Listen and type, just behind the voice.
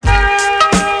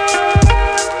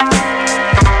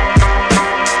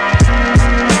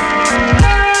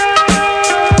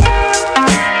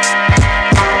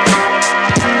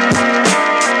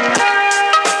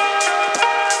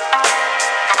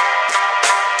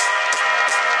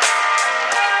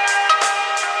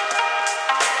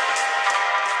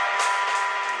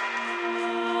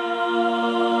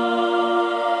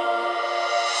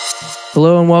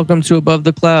Hello and welcome to Above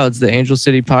the Clouds, the Angel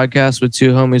City podcast with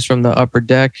two homies from the upper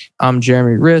deck. I'm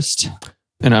Jeremy Rist.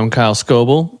 And I'm Kyle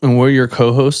Scoble, and we're your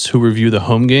co-hosts who review the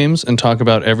home games and talk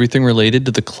about everything related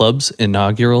to the club's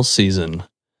inaugural season.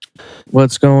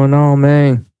 What's going on,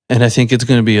 man? And I think it's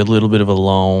going to be a little bit of a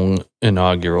long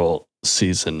inaugural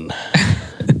season.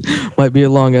 Might be a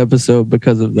long episode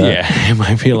because of that. Yeah, it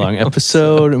might be a long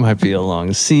episode. It might be a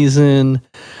long season.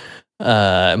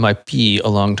 It might be a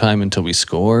long time until we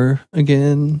score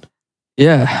again.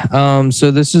 Yeah. So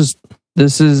this is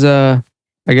I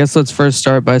guess let's first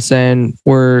start by saying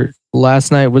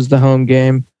last night was the home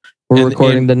game. We're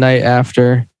recording the night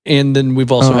after. And then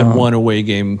we've also had one away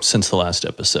game since the last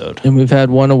episode. And we've had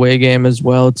one away game as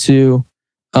well too.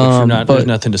 There's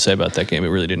nothing to say about that game. It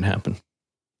really didn't happen.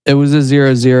 It was a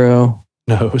 0-0.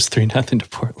 No, it was 3-0 to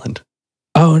Portland.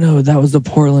 Oh no, that was the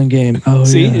Portland game. Oh,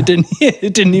 see, yeah.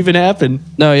 It didn't even happen.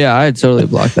 No, yeah, I had totally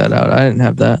blocked that out. I didn't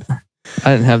have that.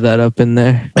 Up in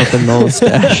there, up in the old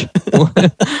stash.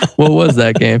 What was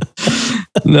that game?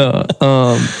 No,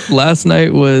 last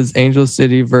night was Angel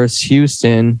City versus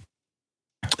Houston.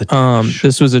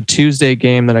 This was a Tuesday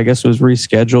game that I guess was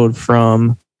rescheduled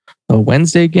from a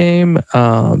Wednesday game,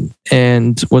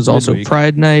 and was also Midweek.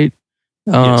 Pride Night.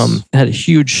 Yes. Had a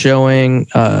huge showing.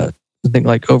 I think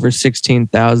like over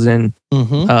 16,000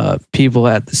 people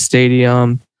at the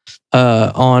stadium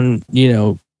on,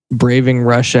 braving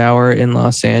rush hour in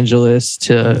Los Angeles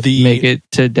to make it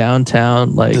to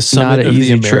downtown. Like the Summit not an of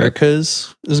easy the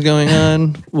Americas is going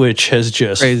on, which has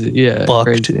just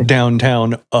bucked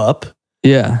downtown up.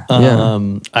 Yeah.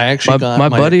 I actually my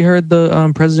buddy heard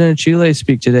the president of Chile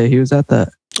speak today. He was at that.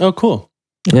 Oh, cool.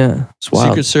 Yeah. It's wild.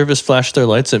 Secret Service flashed their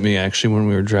lights at me actually when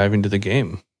we were driving to the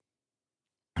game.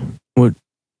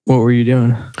 What were you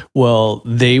doing? Well,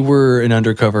 they were an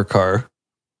undercover car,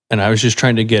 and I was just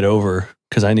trying to get over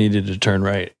because I needed to turn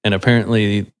right. And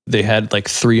apparently they had like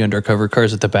 3 undercover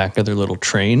cars at the back of their little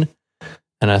train.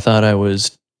 And I thought I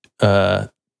was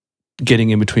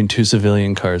getting in between 2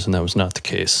 civilian cars, and that was not the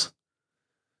case.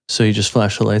 So he just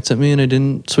flashed the lights at me, and I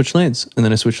didn't switch lanes. And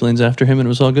then I switched lanes after him, and it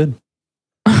was all good.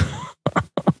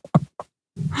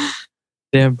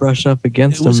 Damn, brush up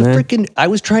against him, man. I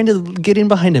was trying to get in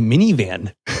behind a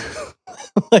minivan.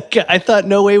 Like, I thought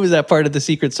no way was that part of the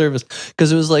Secret Service,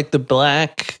 because it was like the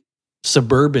black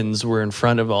Suburbans were in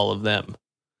front of all of them.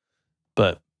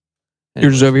 But anyway.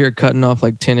 You're just over here cutting off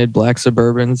like tinted black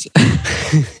Suburbans.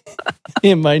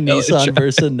 In my Nissan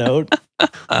Versa Note,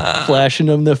 flashing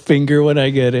them the finger when I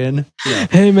get in. Yeah.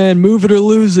 Hey man, move it or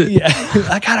lose it. Yeah,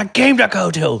 I got a game to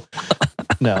go to.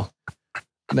 No.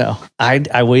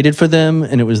 I waited for them,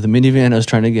 and it was the minivan I was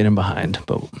trying to get in behind.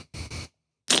 But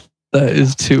that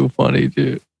is too funny,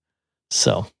 dude.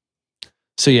 So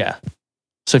yeah.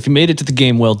 So if you made it to the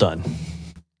game, well done.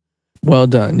 Well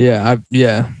done. Yeah.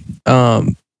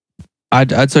 I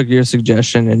took your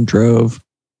suggestion and drove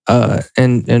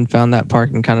and found that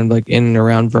parking kind of like in and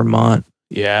around Vermont.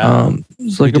 Yeah. It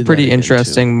was like a pretty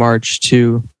interesting march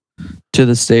to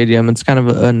the stadium. It's kind of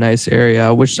a nice area.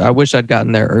 I wish I'd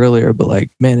gotten there earlier, but like,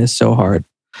 man, it's so hard.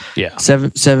 Yeah.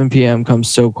 7 p.m.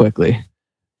 comes so quickly.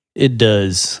 It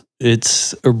does.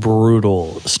 It's a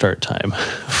brutal start time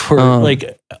for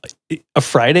like a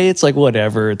Friday. It's like,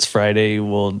 whatever, it's Friday.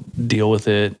 We'll deal with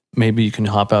it. Maybe you can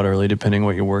hop out early depending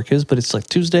what your work is, but it's like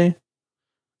Tuesday.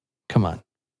 Come on.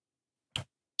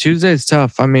 Tuesday's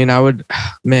tough. I mean, I would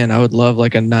love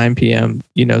like a 9 p.m.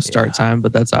 start time,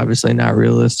 but that's obviously not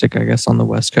realistic, I guess, on the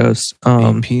West Coast.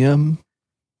 8 p.m.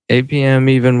 8 p.m.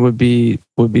 even would be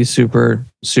super,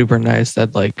 super nice.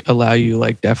 That'd like allow you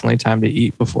like definitely time to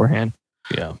eat beforehand.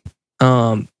 Yeah.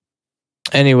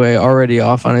 Anyway, already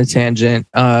off on a tangent.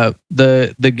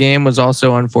 The game was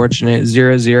also unfortunate,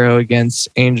 0-0 against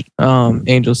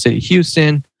Angel City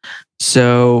Houston.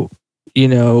 So,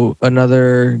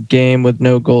 another game with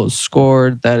no goals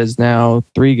scored. That is now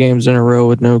 3 games in a row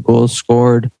with no goals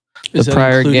scored. Is the that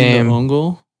prior game, the own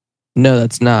goal? No,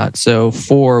 that's not. So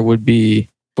 4 would be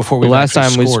before we the last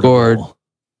time we scored.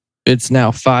 It's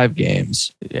now 5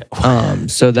 games. Yeah.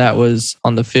 So that was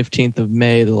on the 15th of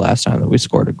May, the last time that we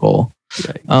scored a goal.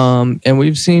 Yikes. And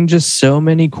we've seen just so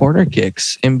many corner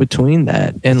kicks in between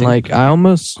that. And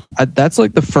that's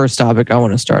like the first topic I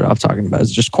want to start off talking about is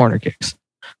just corner kicks.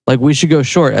 Like we should go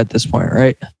short at this point,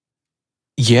 right?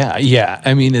 Yeah.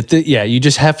 I mean, you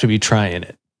just have to be trying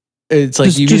it. It's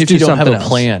like, even if you don't have a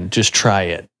plan, just try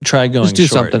it. Try going short.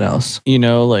 Just do something else.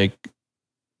 Like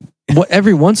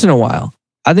every once in a while.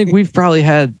 I think we've probably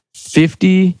had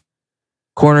 50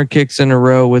 corner kicks in a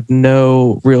row with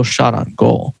no real shot on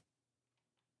goal.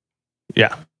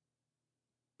 Yeah.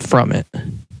 From it.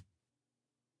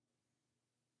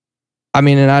 I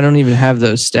mean, and I don't even have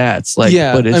those stats. Like,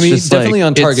 yeah, but it's I mean, just definitely like,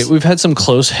 on target. We've had some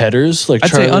close headers. Like I'd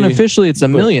Charlie, say unofficially, it's a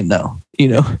million though. You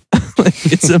know, like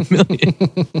it's a million.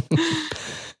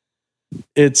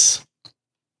 It's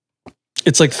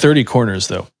like 30 corners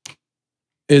though.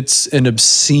 It's an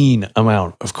obscene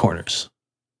amount of corners.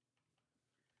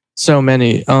 So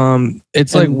many.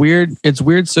 It's like weird. It's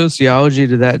weird sociology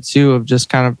to that too, of just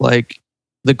kind of like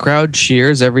the crowd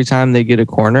cheers every time they get a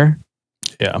corner.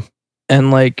 Yeah.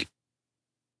 And like,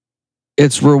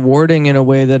 it's rewarding in a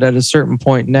way that at a certain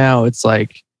point now, it's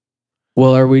like,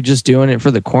 well, are we just doing it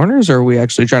for the corners or are we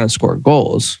actually trying to score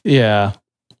goals? Yeah.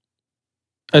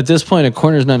 At this point, a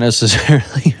corner is not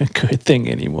necessarily a good thing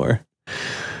anymore.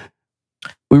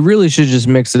 We really should just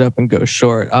mix it up and go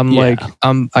short.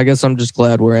 I guess I'm just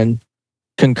glad we're in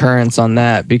concurrence on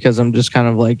that, because I'm just kind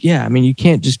of like, yeah, I mean, you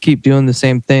can't just keep doing the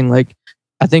same thing. Like,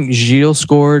 I think Gilles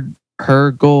scored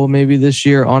her goal maybe this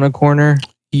year on a corner.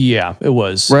 Yeah, it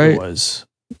was. Right. It was.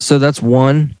 So that's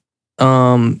one.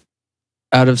 Out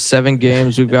of 7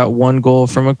 games, we've got 1 goal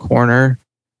from a corner.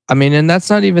 I mean, and that's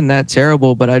not even that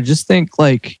terrible, but I just think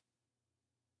like,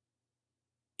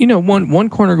 you know, one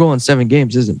corner goal in 7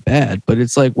 games isn't bad, but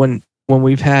it's like when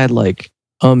we've had like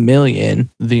a million,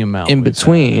 the amount in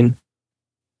between,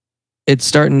 it's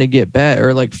starting to get bad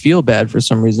or like feel bad for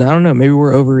some reason. I don't know. Maybe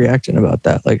we're overreacting about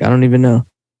that. Like, I don't even know.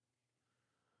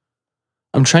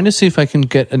 I'm trying to see if I can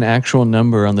get an actual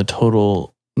number on the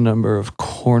total number of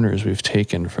corners we've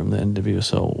taken from the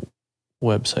NWSL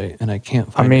website, and I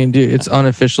can't find it. Dude, it's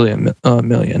unofficially a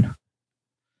million.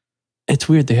 It's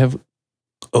weird. They have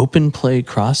open play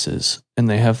crosses and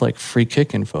they have like free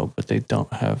kick info, but they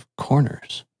don't have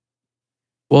corners.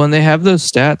 Well, and they have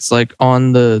those stats like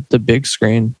on the big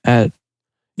screen at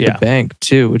the bank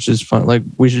too, which is fun. Like,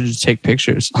 we should just take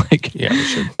pictures like we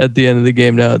should. At the end of the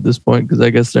game now at this point, because I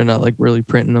guess they're not like really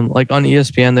printing them. Like on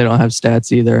ESPN, they don't have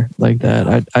stats either like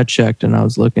that. I checked and I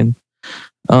was looking.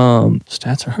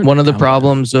 Stats are hard. One of the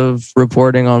problems of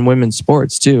reporting on women's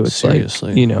sports too. It's seriously,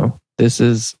 like, you know, this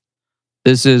is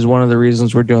one of the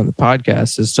reasons we're doing the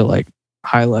podcast, is to like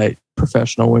highlight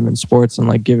professional women's sports and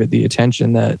like give it the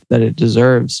attention that it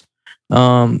deserves.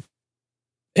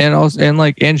 And also,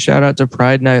 and shout out to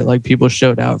Pride Night. Like, people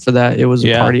showed out for that. It was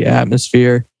a party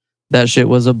atmosphere. That shit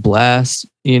was a blast,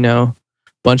 you know,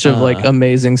 bunch of like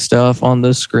amazing stuff on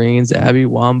the screens. Abby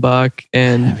Wambach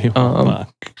and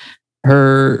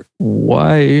her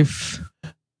wife,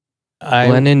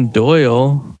 Glennon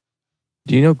Doyle.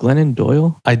 Do you know Glennon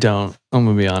Doyle? I don't. I'm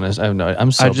gonna be honest. I have no.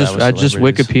 I'm so I just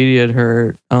Wikipedia'd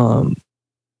her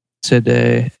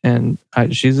today, and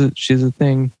she's a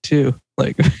thing too.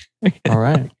 Like, all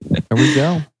right, there we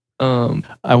go.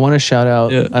 I want to shout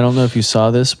out. Yeah. I don't know if you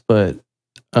saw this, but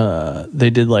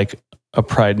they did like a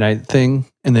Pride Night thing,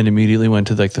 and then immediately went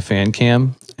to like the fan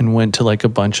cam and went to like a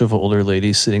bunch of older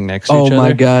ladies sitting next to each other. Oh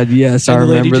my God, yes, and I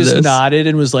remember this. The lady just nodded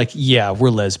and was like, "Yeah, we're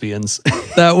lesbians."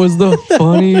 That was the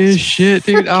funniest shit,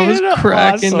 dude. I was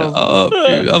cracking up,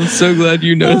 dude. I'm so glad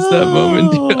you noticed that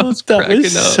moment, dude. I was cracking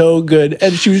up. So good,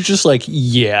 and she was just like,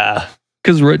 "Yeah."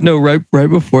 Because right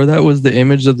before that was the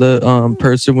image of the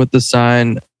person with the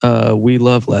sign, "We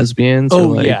love lesbians." Oh,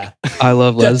 or like, yeah. "I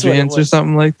love lesbians" or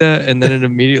something like that, and then it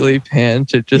immediately panned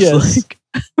to just like.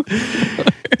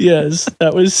 Yes,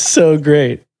 that was so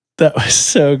great. That was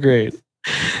so great.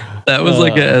 That was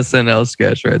like an SNL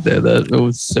sketch right there. That it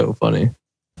was so funny.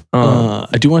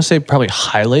 I do want to say probably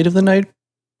highlight of the night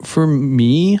for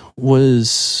me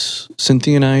was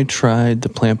Cynthia and I tried the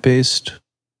plant-based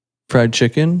fried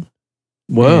chicken.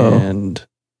 Whoa. And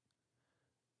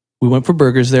we went for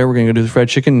burgers there. We're going to go do the fried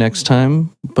chicken next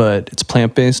time, but it's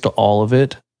plant-based. All of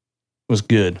it was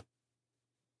good.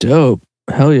 Dope.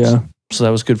 Hell yeah. So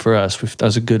that was good for us. That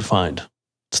was a good find.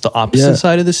 It's the opposite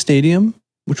side of the stadium,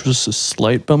 which was a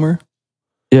slight bummer.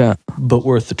 Yeah. But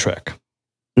worth the trek.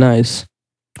 Nice.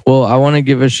 Well, I want to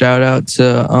give a shout out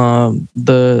to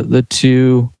the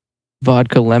 2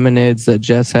 vodka lemonades that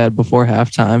Jess had before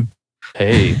halftime.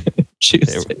 Hey. She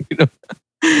was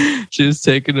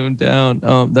taking them down.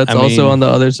 That's also on the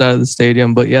other side of the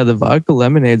stadium. But yeah, the vodka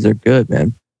lemonades are good,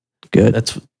 man. Good.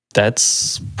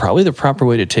 That's probably the proper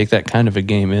way to take that kind of a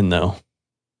game in, though.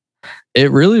 It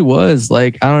really was.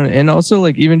 Like, I don't, and also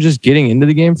like even just getting into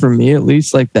the game for me, at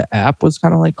least, like the app was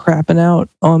kind of like crapping out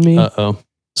on me.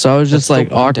 So I was just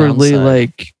like awkwardly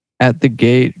like at the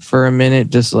gate for a minute,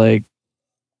 just like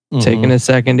taking a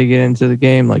second to get into the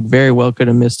game. Like, very well could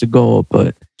have missed a goal,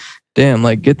 but damn,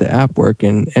 like get the app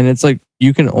working. And it's like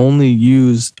you can only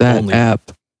use that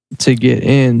app to get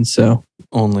in. So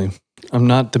I'm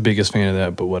not the biggest fan of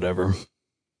that, but whatever.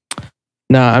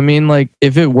 No, I mean, like,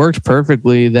 if it worked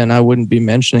perfectly, then I wouldn't be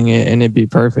mentioning it and it'd be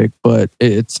perfect, but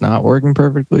it's not working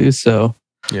perfectly. So,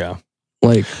 Yeah.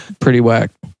 like, pretty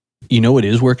whack. You know what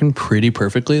is working pretty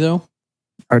perfectly, though?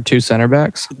 Our 2 center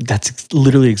backs. That's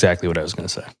literally exactly what I was going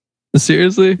to say.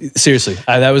 Seriously? Seriously.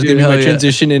 That was going to be my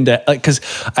transition into, because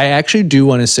I actually do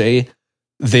want to say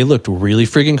they looked really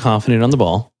freaking confident on the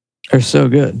ball. They're so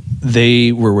good.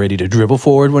 They were ready to dribble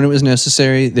forward when it was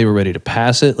necessary. They were ready to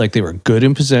pass it. Like, they were good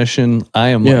in possession.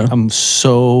 I'm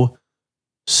so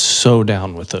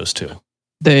down with those two.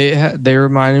 They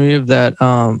reminded me of that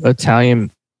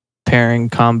Italian pairing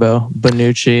combo,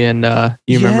 Bonucci and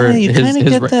you remember you his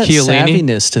get that Chiellini?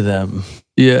 savviness to them.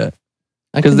 Yeah.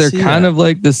 Because they're kind of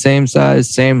like the same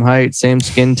size, same height, same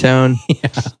skin tone. Yeah.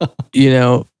 You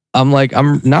know, I'm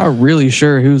not really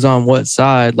sure who's on what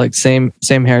side. Like same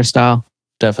hairstyle.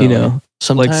 Definitely. You know,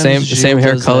 sometimes like same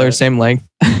hair color, same length.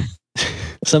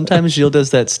 Sometimes Gilles does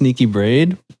that sneaky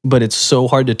braid, but it's so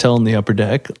hard to tell in the upper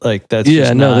deck. Like that's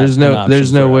there's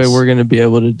no way we're gonna be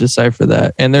able to decipher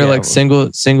that. And they're like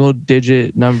single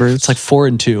digit numbers. It's like 4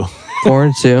 and 2. 4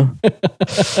 and 2.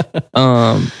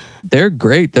 They're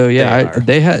great though. Yeah,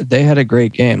 they had a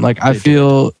great game. Like I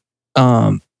feel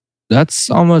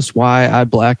that's almost why I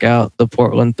black out the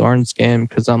Portland Thorns game,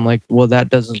 because I'm like, well, that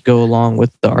doesn't go along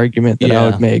with the argument that I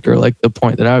would make, or like the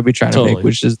point that I would be trying to make,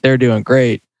 which is they're doing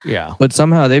great. Yeah. But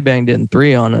somehow they banged in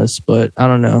 3 on us. But I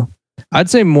don't know. I'd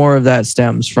say more of that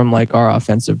stems from like our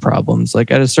offensive problems.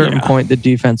 Like at a certain point, the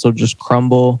defense will just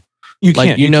crumble. You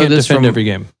can't defend every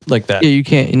game like that. Yeah, you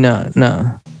can't.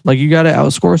 No. Like you got to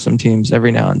outscore some teams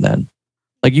every now and then.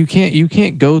 Like you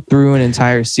can't go through an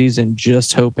entire season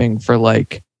just hoping for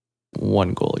like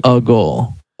 1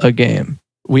 goal a game.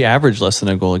 We average less than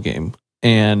a goal a game.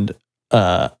 And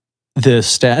the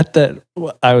stat that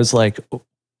I was like,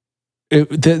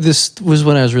 this was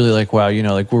when I was really like, wow, you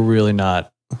know, like we're really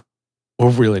not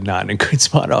in a good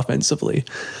spot offensively.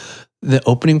 The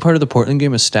opening part of the Portland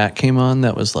game, a stat came on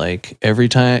that was like every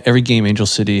game Angel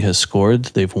City has scored,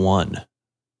 they've won.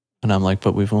 And I'm like,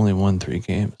 but we've only won 3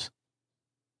 games.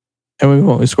 And we've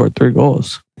only scored 3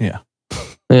 goals. Yeah.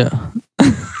 Yeah.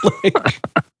 Like,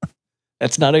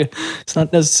 it's not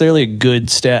necessarily a good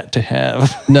stat to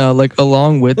have. No, like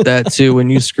along with that too,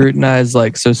 when you scrutinize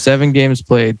like, so 7 games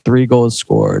played, 3 goals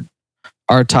scored.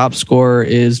 Our top scorer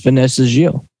is Vanessa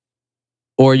Gilles.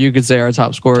 Or you could say our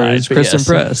top scorer is Kristen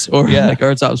Press. Or like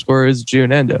our top scorer is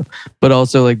June Endo. But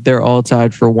also like they're all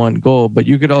tied for 1 goal. But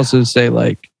you could also say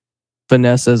like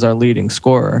Vanessa is our leading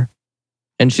scorer.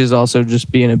 And she's also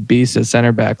just being a beast at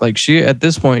center back. Like at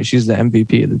this point, she's the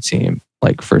MVP of the team,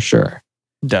 like for sure.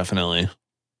 Definitely.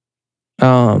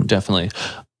 Definitely.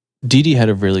 Didi had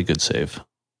a really good save.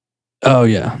 Oh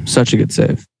yeah, such a good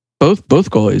save. Both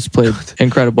goalies played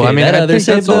incredible. I mean, that other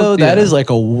save though, that is like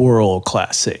a world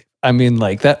class save. I mean,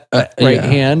 like that right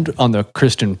hand on the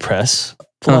Kristen Press.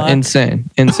 Insane.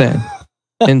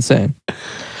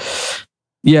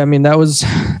 Yeah, I mean that was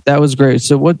great.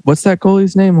 So what's that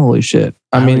goalie's name? Holy shit!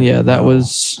 I mean, yeah, that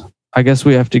was. I guess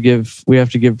we have to give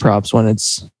props when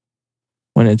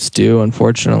it's due.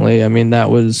 Unfortunately, I mean that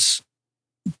was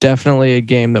definitely a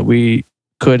game that we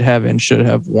could have and should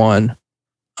have won,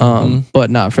 but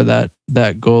not for that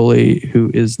goalie who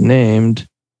is named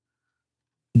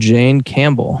Jane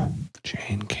Campbell.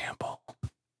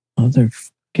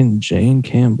 Motherfucking Jane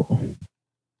Campbell.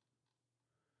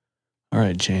 All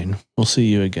right, Jane. We'll see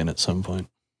you again at some point.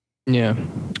 Yeah.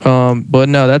 But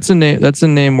no, that's a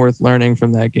name worth learning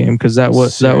from that game, because that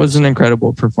was an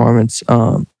incredible performance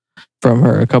from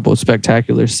her. A couple of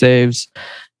spectacular saves.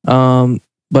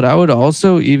 But I would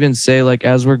also even say, like,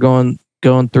 as we're going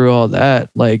through all that,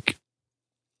 like,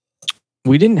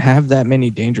 we didn't have that many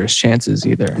dangerous chances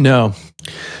either. No.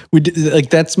 We did,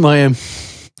 like,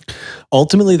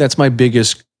 ultimately that's my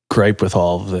biggest gripe with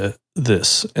all of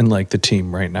this and like the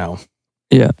team right now.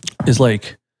 Yeah. Is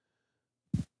like,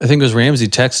 I think it was Ramsey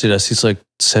texted us. He's like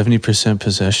 70%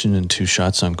 possession and 2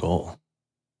 shots on goal.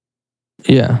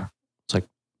 Yeah. It's like,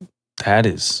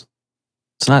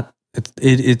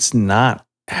 it's not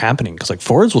happening, because like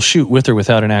forwards will shoot with or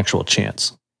without an actual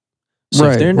chance. So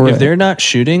if they're not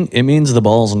shooting, it means the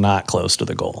ball's not close to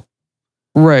the goal.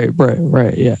 Right.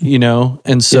 Yeah. You know?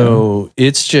 And so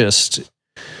it's just,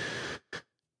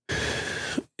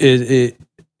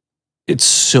 it's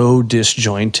so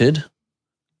disjointed,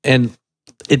 and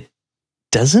it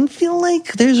doesn't feel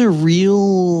like there's a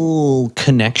real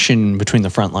connection between the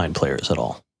frontline players at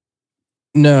all.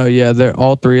 No, yeah, they're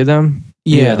all 3 of them.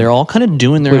 Yeah, they're all kind of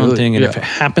doing their own thing, and if it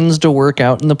happens to work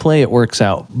out in the play, it works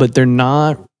out. But they're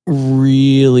not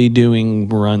really doing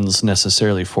runs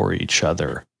necessarily for each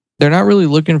other. They're not really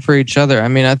looking for each other. I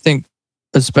mean, I think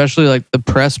especially like the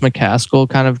Press McCaskill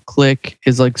kind of click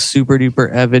is like super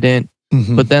duper evident.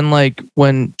 Mhm. But then like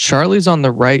when Charlie's on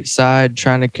the right side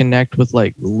trying to connect with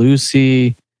like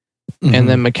Lucy, and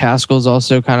then McCaskill's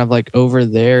also kind of like over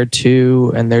there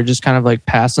too, and they're just kind of like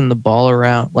passing the ball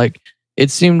around. Like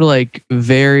it seemed like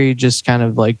very just kind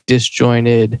of like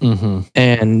disjointed,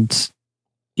 and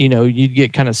you'd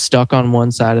get kind of stuck on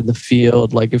one side of the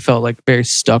field. Like it felt like very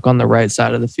stuck on the right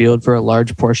side of the field for a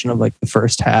large portion of like the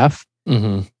first half.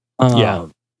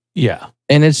 Yeah.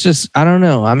 And it's just, I don't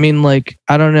know. I mean, like,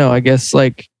 I don't know. I guess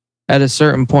like at a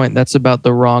certain point, that's about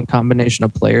the wrong combination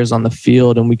of players on the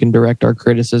field, and we can direct our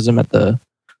criticism at the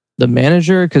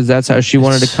manager, because that's how she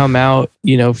wanted to come out,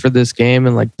 for this game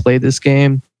and like play this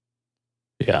game.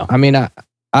 Yeah. I mean, I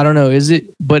don't know. Is it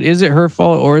her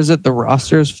fault, or is it the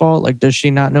roster's fault? Like, does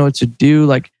she not know what to do?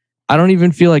 Like, I don't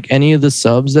even feel like any of the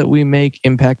subs that we make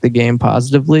impact the game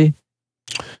positively.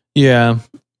 Yeah.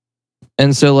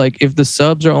 And so, like, if the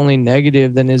subs are only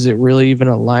negative, then is it really even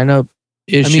a lineup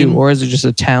issue, or is it just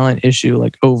a talent issue,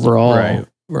 like overall?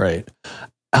 Right.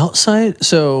 Outside,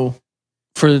 so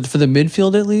for the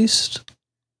midfield at least,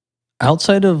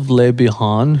 outside of Le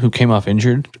Bihan, who came off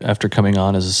injured after coming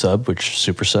on as a sub, which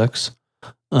super sucks.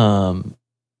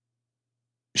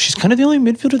 She's kind of the only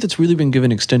midfielder that's really been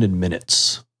given extended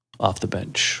minutes off the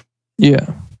bench.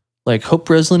 Yeah. Like Hope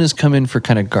Breslin has come in for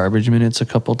kind of garbage minutes a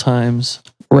couple times.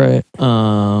 Right.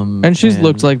 And she's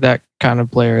looked like that kind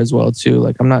of player as well too.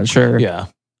 Like I'm not sure. Yeah.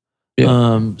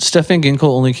 Stefan Ginkel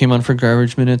only came on for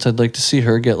garbage minutes. I'd like to see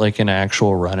her get like an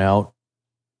actual run out.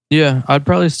 Yeah, I'd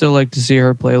probably still like to see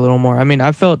her play a little more. I mean,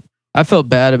 I felt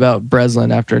bad about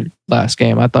Breslin after last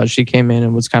game. I thought she came in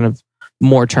and was kind of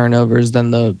more turnovers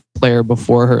than the player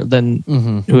before her, than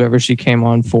whoever she came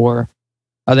on for.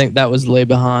 I think that was Le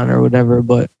Bihan or whatever,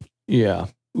 but yeah.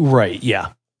 Right,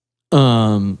 yeah.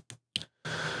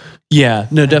 Yeah,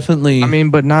 no, definitely. I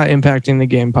mean, but not impacting the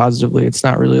game positively. It's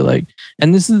not really like,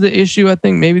 and this is the issue. I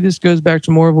think maybe this goes back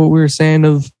to more of what we were saying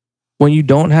of when you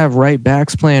don't have right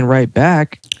backs playing right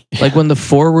back, like when the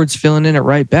forwards filling in at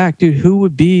right back, dude, who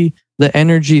would be the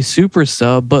energy super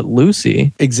sub but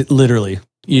Lucy? Literally.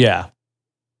 Yeah.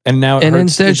 And now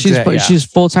instead she's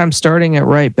full-time starting at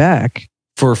right back.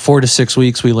 For 4 to 6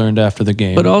 weeks, we learned after the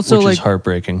game, but also which is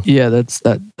heartbreaking. Yeah,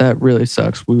 that really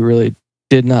sucks. We really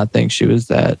did not think she was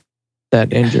that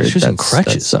injured. She was in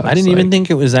crutches. I didn't even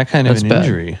think it was that kind of an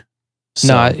injury. So.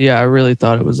 No, I really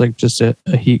thought it was like just a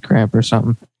heat cramp or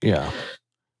something. Yeah.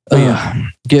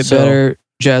 Get better,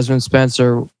 Jasmine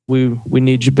Spencer. We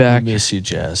need you back. We miss you,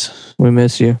 Jazz. We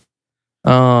miss you.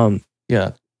 Yeah.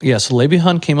 So Le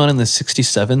Bihan came on in the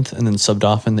 67th and then subbed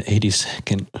off in the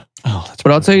 82nd. Oh, that's.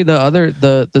 But I'll tell you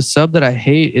the sub that I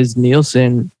hate is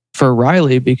Nielsen for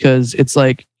Riley, because it's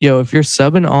like, if you're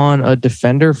subbing on a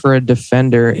defender for a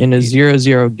defender in a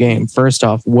 0-0 game, first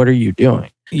off, what are you doing?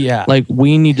 Yeah. Like,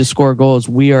 we need to score goals.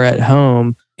 We are at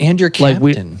home. And your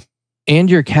captain. And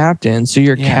your captain. So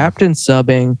your captain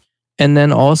subbing. And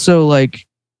then also, like,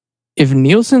 if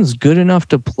Nielsen's good enough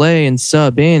to play and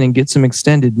sub in and get some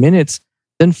extended minutes,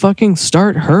 then fucking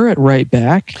start her at right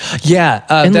back. Yeah.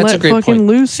 And that's let a great fucking point.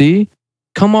 Lucy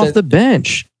come off the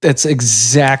bench. That's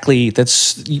exactly what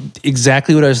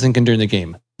I was thinking during the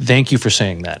game. Thank you for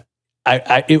saying that.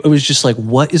 It was just like,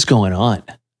 what is going on?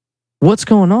 What's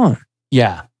going on?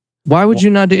 Yeah. Why would you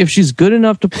not do, if she's good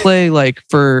enough to play like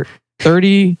for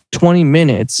 30, 20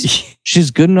 minutes,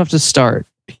 she's good enough to start.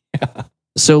 Yeah.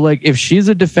 So like if she's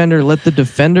a defender, let the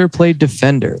defender play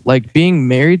defender. Like being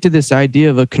married to this idea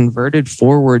of a converted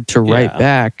forward to right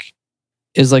back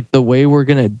is like the way we're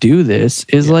going to do this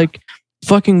is like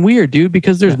fucking weird, dude,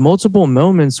 because there's multiple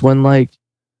moments when like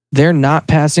they're not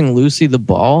passing Lucy the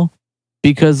ball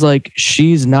because like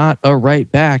she's not a right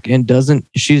back and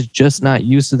she's just not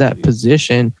used to that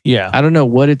position. Yeah. I don't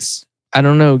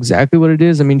know exactly what it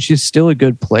is. I mean, she's still a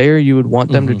good player. You would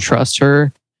want them to trust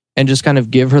her and just kind of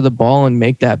give her the ball and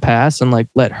make that pass and like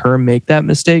let her make that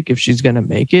mistake if she's going to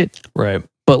make it. Right.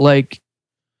 But like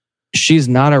she's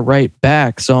not a right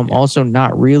back. So I'm also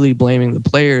not really blaming the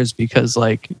players because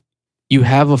like you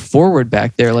have a forward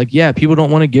back there. Like, yeah, people don't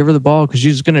want to give her the ball because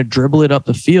she's going to dribble it up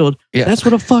the field. Yeah. That's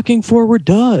what a fucking forward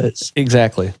does.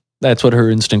 Exactly. That's what her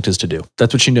instinct is to do.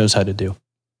 That's what she knows how to do.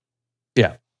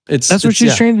 Yeah. That's what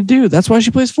she's trained to do. That's why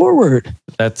she plays forward.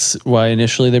 That's why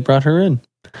initially they brought her in.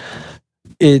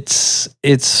 It's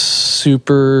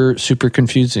super, super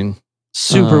confusing.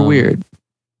 Super weird.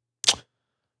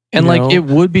 And like, it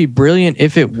would be brilliant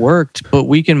if it worked, but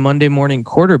we can Monday morning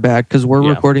quarterback because we're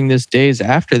recording this days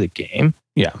after the game.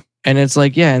 Yeah. And it's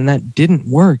like, and that didn't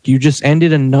work. You just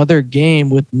ended another game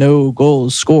with no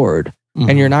goals scored.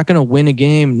 And you're not going to win a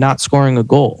game not scoring a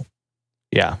goal.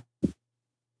 Yeah.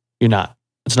 You're not.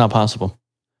 It's not possible.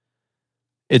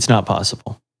 It's not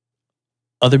possible.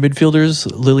 Other midfielders,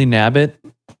 Lily Nabbit,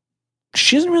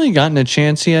 she hasn't really gotten a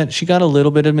chance yet. She got a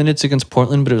little bit of minutes against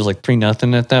Portland, but it was like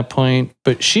 3-0 at that point.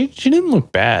 But she didn't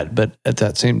look bad. But at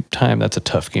that same time, that's a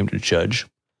tough game to judge.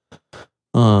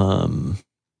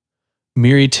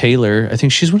 Miri Taylor, I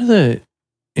think she's one of the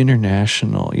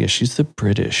international. Yeah, she's the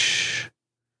British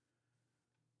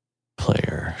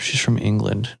player. She's from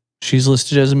England. She's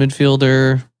listed as a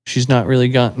midfielder. She's not really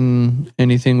gotten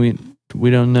anything we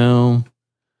don't know.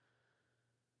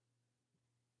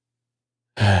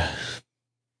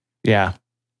 Yeah.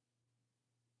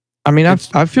 I mean,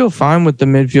 I feel fine with the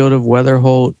midfield of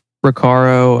Weatherholt,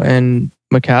 Recaro, and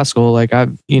McCaskill. Like I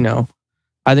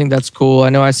think that's cool. I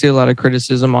know I see a lot of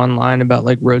criticism online about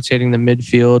like rotating the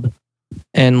midfield,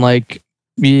 and like,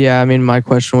 yeah, I mean, my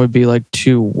question would be like,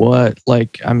 to what?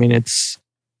 Like, I mean, it's.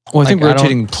 Well, I think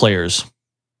rotating players,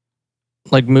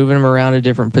 like moving them around to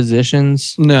different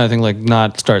positions. No, I think like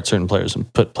not start certain players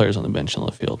and put players on the bench on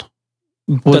the field.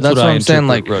 Well, that's what I'm saying.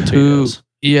 Like who?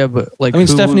 Yeah, but like I mean,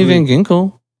 Stephanie Van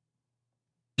Ginkel.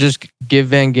 Just give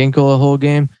Van Ginkel a whole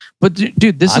game. But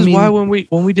dude, this is why when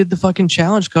we did the fucking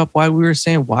Challenge Cup, why we were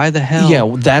saying why the hell?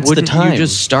 Yeah, that's the time. You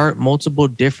just start multiple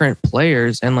different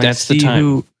players and like that's see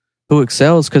who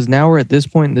excels. Because now we're at this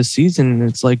point in the season, and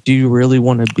it's like, do you really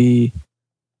want to be?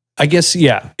 I guess,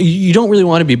 yeah, you don't really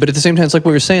want to be, but at the same time, it's like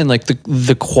what we were saying, like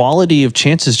the quality of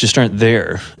chances just aren't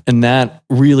there. And that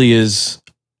really is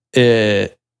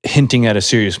hinting at a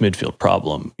serious midfield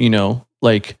problem,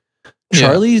 like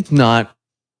Charlie's not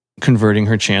converting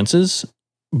her chances,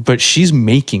 but she's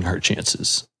making her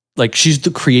chances. Like she's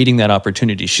creating that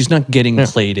opportunity. She's not getting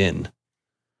played in.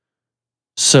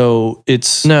 So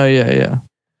it's... No, yeah.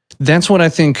 That's what I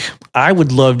think. I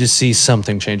would love to see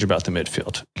something change about the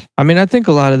midfield. I mean, I think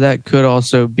a lot of that could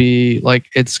also be like,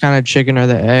 it's kind of chicken or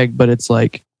the egg, but it's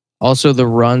like also the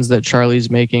runs that Charlie's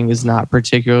making is not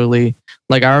particularly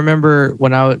like, I remember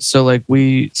when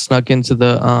we snuck into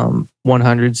the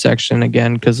 100 section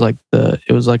again, because like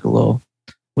it was like a little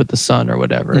with the sun or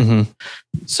whatever. Mm-hmm.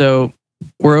 So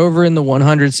we're over in the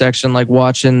 100 section, like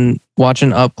watching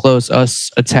up close us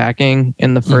attacking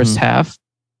in the first half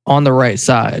on the right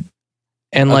side.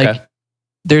 And like,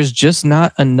 there's just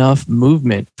not enough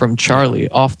movement from Charlie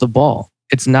off the ball.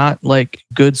 It's not like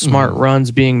good, smart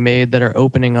runs being made that are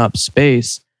opening up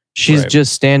space. She's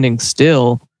just standing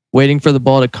still, waiting for the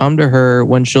ball to come to her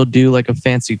when she'll do like a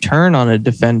fancy turn on a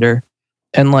defender.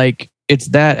 And like, it's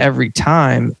that every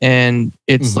time. And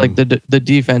it's like the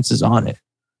defense is on it.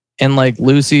 And like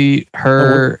Lucy,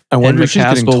 and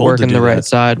McCaskill working the right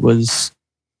side was,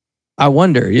 I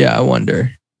wonder.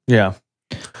 Yeah.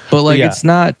 But like,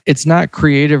 it's not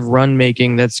creative run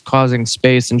making that's causing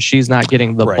space and she's not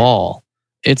getting the ball.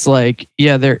 It's like,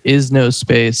 yeah, there is no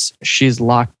space. She's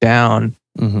locked down.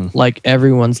 Like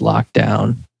everyone's locked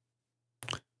down.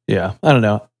 Yeah. I don't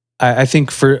know. I think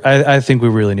we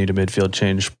really need a midfield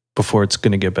change before it's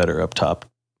going to get better up top.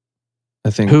 I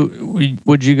think.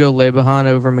 Would you go Lebahan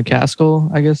over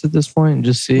McCaskill, I guess, at this point and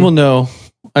just see? Well, no.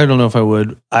 I don't know if I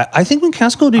would. I think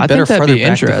McCaskill would be better farther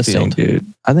back the field. Dude.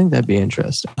 I think that'd be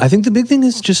interesting. I think the big thing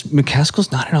is just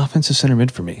McCaskill's not an offensive center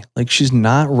mid for me. Like she's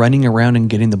not running around and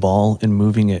getting the ball and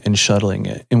moving it and shuttling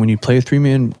it. And when you play a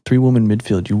 3-woman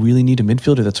midfield, you really need a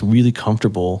midfielder that's really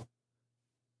comfortable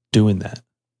doing that.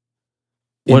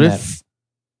 I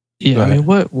mean,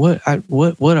 what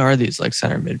are these like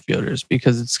center midfielders?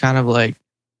 Because it's kind of like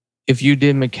if you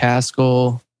did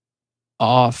McCaskill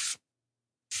off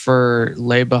for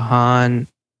Lebahan,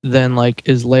 then like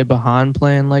is Lebahan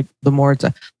playing like the more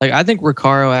time? Like I think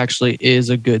Recaro actually is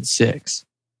a good 6.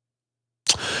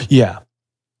 Yeah.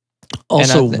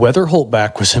 Also, Weatherholt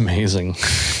back was amazing.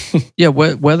 Yeah,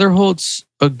 Weatherholt's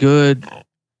a good.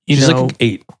 She's like an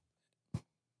 8.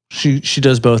 She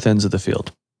does both ends of the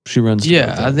field. She runs.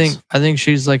 Yeah, I think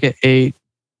she's like an 8.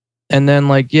 And then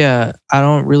like, yeah, I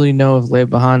don't really know if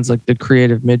Lebahan's like the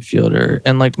creative midfielder.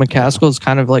 And like McCaskill's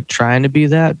kind of like trying to be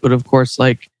that. But of course,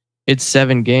 like it's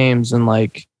 7 games and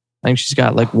like I think she's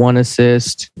got like 1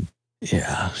 assist.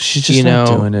 Yeah, she's just not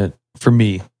doing it for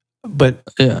me. But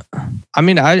yeah, I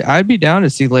mean, I'd be down to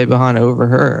see Lebahan over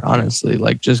her, honestly.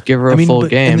 Like just give her a full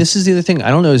game. And this is the other thing. I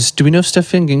don't know. Do we know if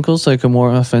Stefan Ginkel's like a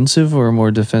more offensive or a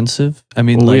more defensive? I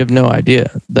mean, we have no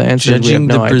idea. The answer is we have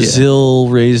no idea. Brazil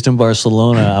raised in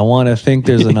Barcelona, I want to think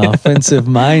there's an offensive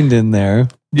mind in there.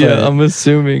 Yeah, I'm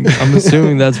assuming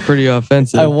that's pretty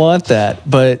offensive. I want that,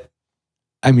 but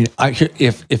I mean,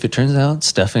 if it turns out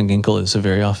Stefan Ginkel is a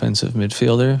very offensive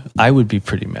midfielder, I would be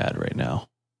pretty mad right now.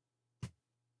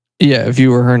 Yeah, if you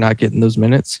were her not getting those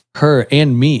minutes. Her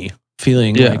and me,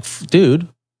 feeling like, dude,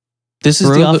 this is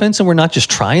the offense and we're not just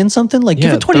trying something? Like,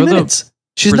 give it 20 minutes.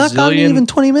 She's not gotten even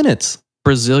 20 minutes.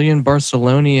 Brazilian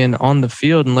Barcelonian on the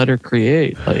field and let her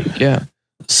create. Like, yeah.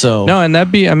 So no, and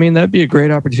that'd be a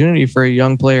great opportunity for a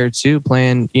young player too,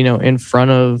 playing, in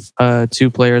front of two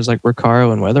players like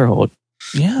Recaro and Weatherhold.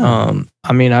 Yeah.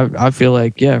 I feel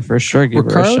like, for sure. Give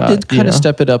her a shot. Did kind of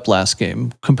step it up last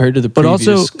game compared to the previous.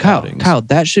 But also, Kyle,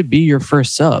 that should be your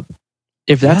first sub.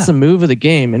 If that's the move of the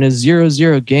game in a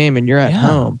 0-0 game and you're at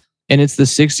home and it's the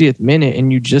 60th minute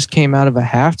and you just came out of a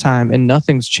halftime and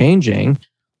nothing's changing,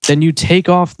 then you take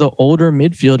off the older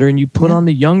midfielder and you put on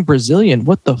the young Brazilian.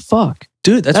 What the fuck?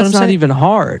 Dude, that's what I'm not saying. Even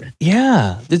hard.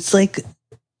 Yeah. It's like,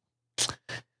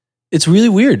 it's really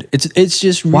weird. It's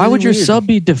just really why would your weird. sub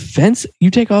be defense? You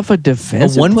take off a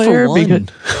defensive player because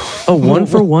a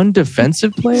 1-for-1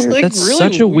 defensive player? Like That's really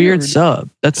such a weird sub.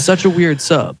 That's such a weird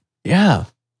sub. Yeah.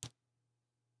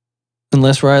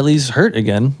 Unless Riley's hurt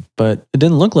again, but it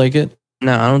didn't look like it.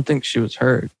 No, I don't think she was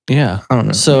hurt. Yeah. I don't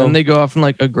know. So and they go off and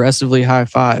like aggressively high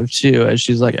five too as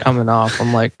she's like coming off.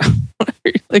 I'm like,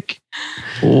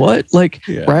 what? Like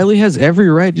Riley has every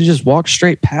right to just walk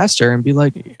straight past her and be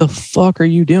like, the fuck are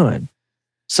you doing?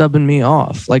 Subbing me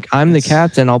off. Like, I'm the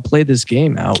captain. I'll play this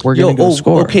game out. We're going to go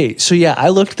score. Okay. So yeah, I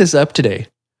looked this up today.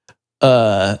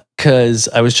 Cause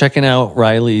I was checking out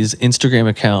Riley's Instagram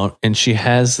account and she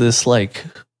has this like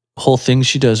whole thing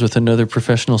she does with another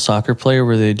professional soccer player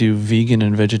where they do vegan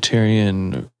and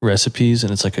vegetarian recipes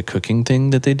and it's like a cooking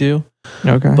thing that they do.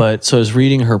 Okay. But so I was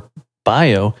reading her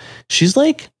bio. She's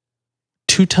like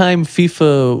 2-time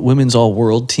FIFA Women's All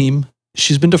World team.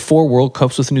 She's been to 4 World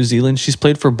Cups with New Zealand. She's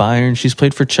played for Bayern. She's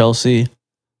played for Chelsea.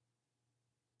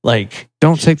 Like,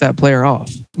 don't take that player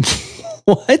off.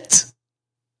 What?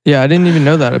 Yeah, I didn't even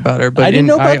know that about her. But I didn't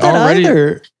know about that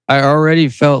either. I already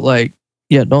felt like,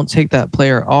 don't take that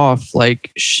player off.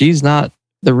 Like, she's not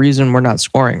the reason we're not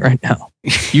scoring right now.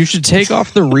 You should take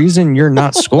off the reason you're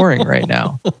not scoring right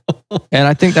now. And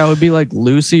I think that would be like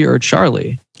Lucy or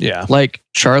Charlie. Yeah. Like,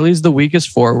 Charlie's the weakest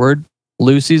forward.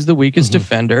 Lucy's the weakest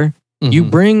defender. You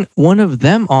bring one of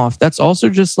them off. That's also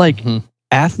just like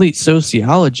athlete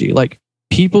sociology. Like,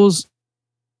 people's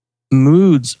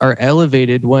moods are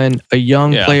elevated when a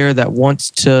young player that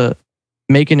wants to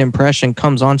make an impression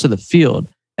comes onto the field,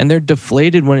 and they're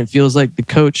deflated when it feels like the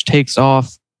coach takes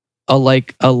off a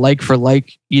like for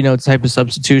like, type of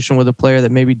substitution with a player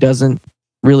that maybe doesn't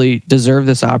really deserve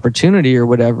this opportunity or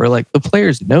whatever. Like, the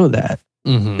players know that.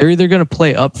 They're either going to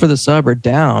play up for the sub or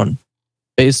down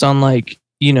based on like,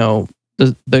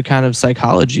 the kind of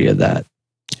psychology of that.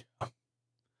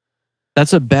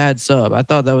 That's a bad sub. I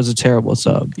thought that was a terrible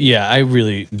sub. Yeah, I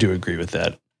really do agree with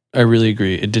that. I really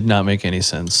agree. It did not make any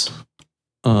sense.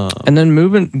 And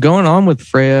then going on with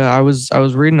Freya, I was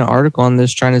reading an article on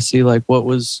this, trying to see like what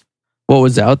was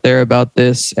out there about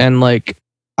this, and like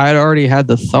I'd already had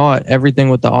the thought everything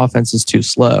with the offense is too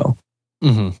slow.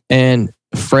 And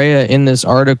Freya in this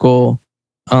article,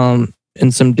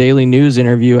 in some Daily News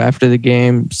interview after the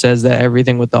game, says that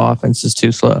everything with the offense is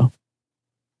too slow.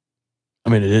 I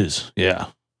mean, it is. Yeah.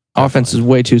 Offense is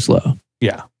way too slow.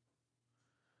 Yeah.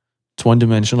 It's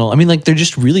one-dimensional. I mean, like, there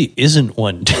just really isn't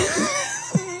one.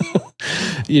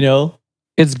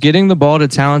 It's getting the ball to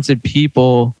talented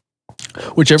people,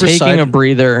 whichever taking side, a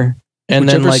breather, and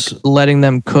then like letting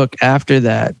them cook after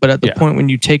that. But at the point when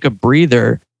you take a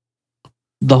breather,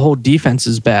 the whole defense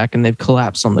is back and they've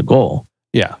collapsed on the goal.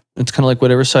 Yeah. It's kind of like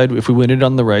whatever side, if we win it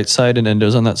on the right side and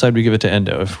Endo's on that side, we give it to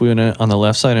Endo. If we win it on the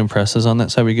left side and Press is on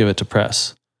that side, we give it to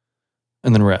Press.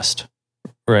 And then rest.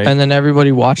 Right. And then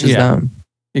everybody watches them.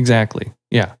 Exactly.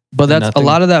 Yeah. But that's a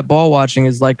lot of that ball watching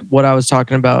is like what I was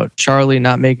talking about, Charlie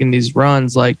not making these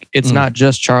runs. Like, it's not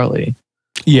just Charlie.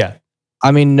 Yeah.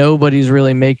 I mean, nobody's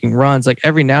really making runs. Like,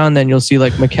 every now and then you'll see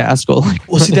like McCaskill. Like,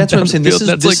 well, see, that's what I'm saying. This is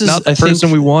not the person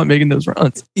we want making those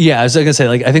runs. Yeah, I was going to say,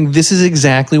 like, I think this is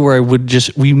exactly where I would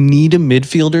we need a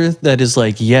midfielder that is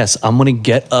like, yes, I'm going to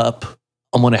get up.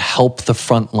 I'm going to help the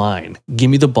front line. Give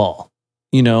me the ball.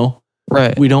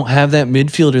 Right. We don't have that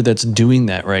midfielder that's doing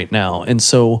that right now. And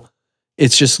so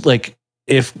it's just like,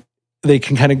 if they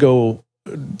can kind of go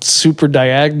super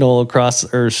diagonal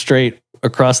across or straight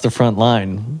across the front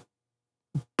line,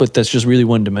 but that's just really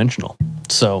one-dimensional.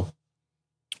 So,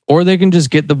 or they can just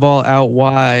get the ball out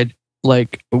wide,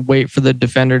 like wait for the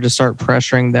defender to start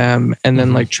pressuring them, and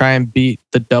then like try and beat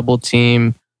the double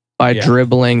team by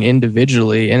dribbling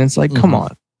individually. And it's like, come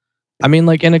on. I mean,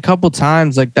 like, in a couple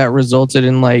times, like that resulted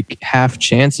in like half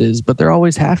chances, but they're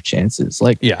always half chances.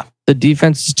 Like, the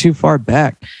defense is too far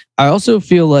back. I also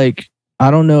feel like, I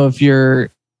don't know if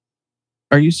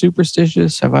are you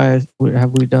superstitious? Have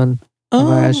we done? Have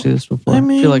I asked you this before? I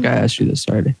feel like I asked you this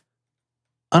already.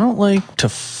 I don't like to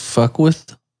fuck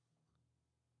with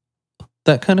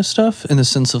that kind of stuff in the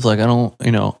sense of like, I don't,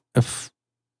 if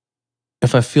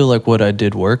I feel like what I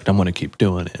did worked, I'm going to keep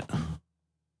doing it.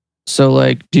 So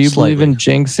like, do you believe in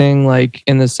jinxing, like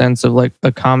in the sense of like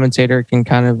a commentator can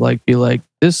kind of like be like,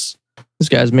 this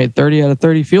guy's made 30 out of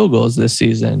 30 field goals this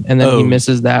season, and then he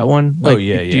misses that one? Like, do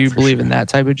you believe in that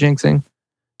type of jinxing?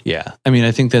 Yeah. I mean,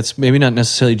 I think that's maybe not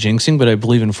necessarily jinxing, but I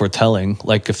believe in foretelling.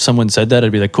 Like if someone said that,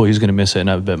 I'd be like, cool, he's going to miss it, and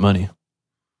I would bet money.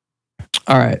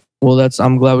 All right. Well,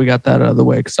 I'm glad we got that out of the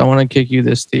way, because I want to kick you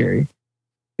this theory.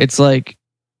 It's like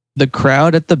the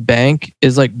crowd at the bank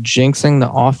is like jinxing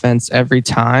the offense every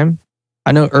time.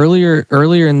 I know earlier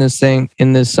in this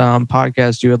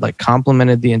podcast, you had like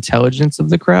complimented the intelligence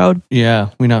of the crowd. Yeah,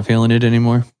 we're not feeling it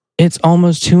anymore. It's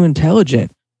almost too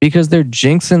intelligent because they're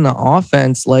jinxing the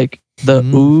offense. Like the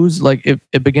ooze, like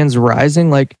it begins rising.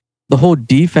 Like the whole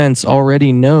defense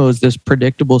already knows this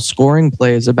predictable scoring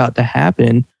play is about to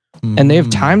happen, and they have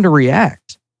time to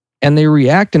react. And they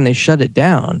react and they shut it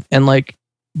down. And like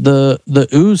the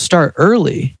ooze start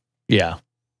early. Yeah.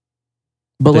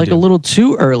 But like a little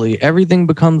too early, everything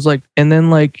becomes like, and then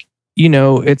like,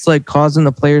 it's like causing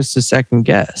the players to second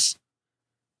guess.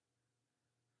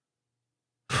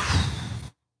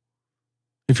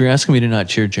 If you're asking me to not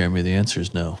cheer, Jeremy, the answer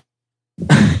is no.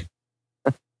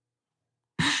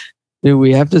 Dude,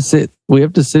 we have to sit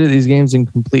at these games in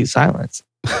complete silence.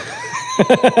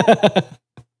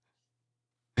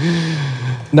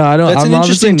 No, I don't. I'm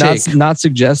obviously not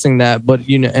suggesting that, but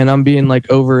and I'm being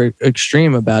like over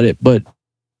extreme about it, but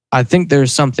I think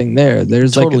there's something there.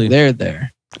 There's totally. Like a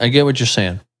there. I get what you're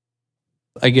saying.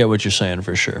 I get what you're saying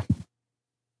for sure.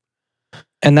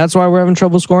 And that's why we're having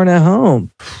trouble scoring at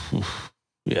home.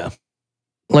 Yeah.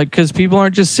 Like, because people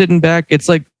aren't just sitting back. It's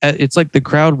like the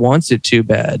crowd wants it too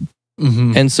bad.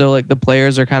 Mm-hmm. And so like the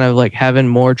players are kind of like having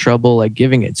more trouble like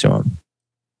giving it to them.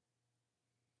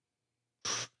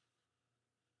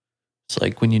 It's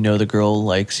like when the girl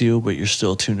likes you, but you're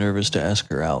still too nervous to ask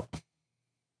her out.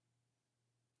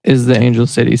 Is the Angel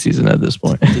City season at this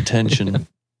point. The tension.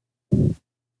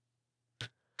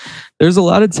 There's a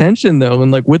lot of tension though,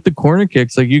 and like with the corner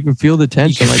kicks, like you can feel the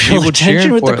tension. Like people the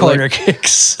tension with the corner like,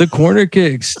 kicks. The corner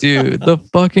kicks, dude. The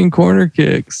fucking corner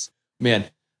kicks. Man,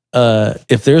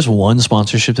 if there's one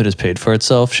sponsorship that has paid for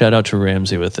itself, shout out to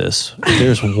Ramsey with this. If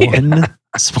there's one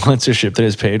sponsorship that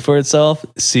has paid for itself,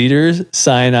 Cedars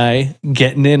Sinai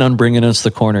getting in on bringing us the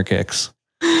corner kicks.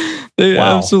 They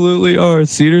absolutely are.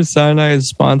 Cedars Sinai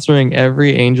is sponsoring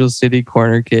every Angel City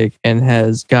corner kick and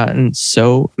has gotten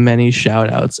so many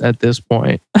shout outs at this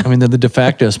point. I mean, they're the de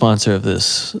facto sponsor of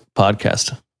this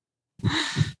podcast.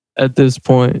 At this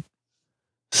point.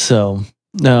 So,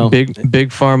 no. Big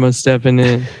Pharma stepping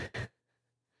in.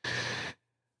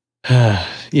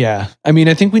 Yeah. I mean,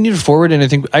 I think we need a forward, and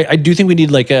I do think we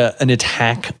need like an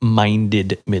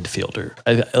attack-minded midfielder.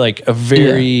 Like a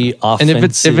very offensive. And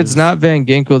if it's not Van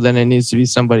Ginkel, then it needs to be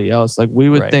somebody else. Like we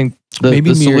would think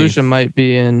the solution might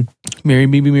be in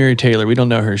Mary Taylor. We don't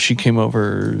know her. She came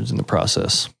over in the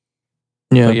process.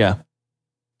 Yeah. But yeah.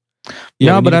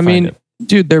 No, but I mean,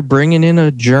 dude, they're bringing in a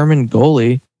German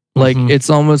goalie. Like it's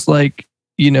almost like,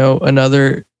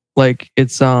 another, like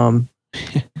it's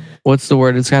what's the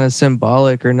word? It's kind of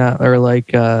symbolic or not, or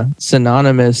like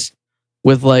synonymous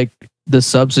with like the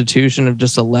substitution of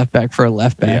just a left back for a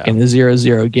left back in a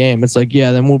 0-0 game. It's like,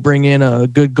 then we'll bring in a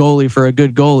good goalie for a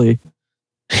good goalie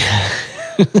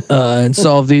and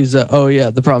solve these.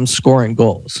 The problem's scoring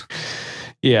goals.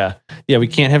 Yeah. Yeah. We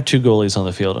can't have two goalies on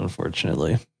the field,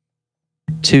 unfortunately.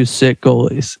 Two sick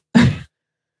goalies.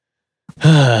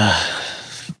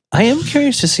 I am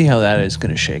curious to see how that is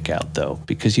going to shake out, though,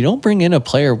 because you don't bring in a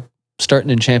player starting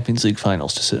in Champions League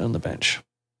finals to sit on the bench.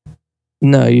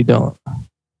 No, you don't.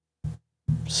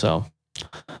 So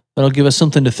that'll give us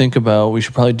something to think about. We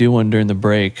should probably do one during the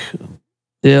break.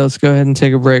 Yeah, let's go ahead and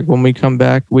take a break. When we come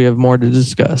back, we have more to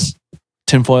discuss.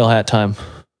 Tinfoil hat time.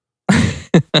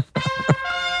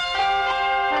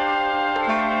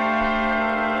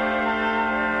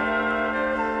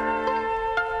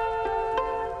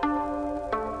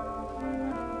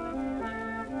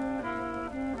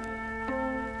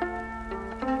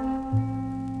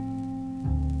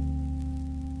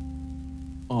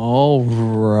 All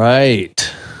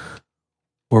right.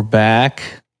 We're back.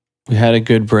 We had a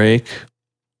good break.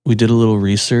 We did a little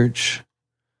research.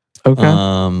 Okay.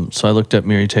 So I looked up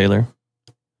Mary Taylor.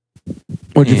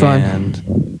 What'd you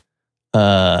find?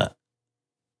 So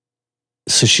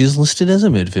she's listed as a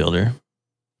midfielder.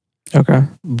 Okay.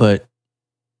 But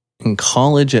in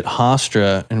college at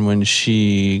Hofstra, and when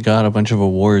she got a bunch of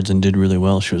awards and did really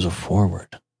well, she was a forward.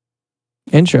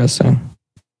 Interesting.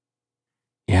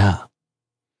 Yeah.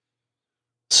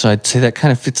 So I'd say that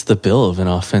kind of fits the bill of an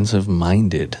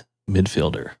offensive-minded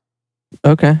midfielder.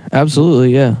 Okay,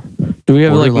 absolutely, yeah. Do we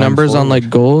have like Borderline numbers on forward. like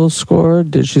goals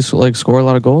scored? Did she like score a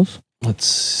lot of goals? Let's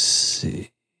see.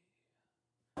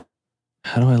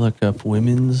 How do I look up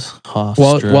women's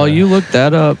Hofstra? While you look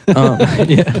that up,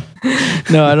 yeah.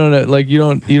 No, I don't know. Like you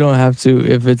don't have to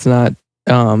if it's not.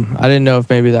 I didn't know if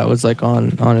maybe that was like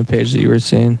on a page that you were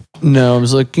seeing. No, I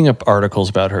was looking up articles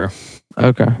about her.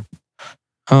 Okay.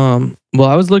 Well,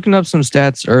 I was looking up some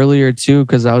stats earlier too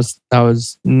because I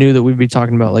was knew that we'd be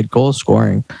talking about like goal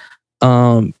scoring.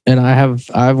 And I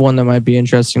have one that might be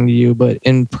interesting to you, but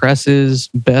in Press's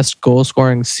best goal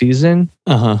scoring season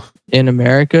in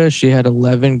America, she had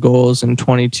 11 goals in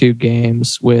 22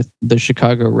 games with the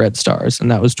Chicago Red Stars, and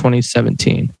that was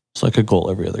 2017. It's like a goal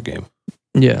every other game.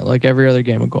 Yeah, like every other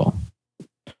game, a goal.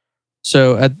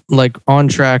 So at like on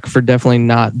track for definitely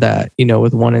not that,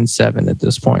 with 1 in 7 at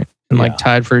this point. And like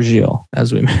tied for Gilles,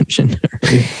 as we mentioned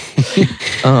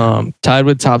earlier. Tied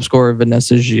with top scorer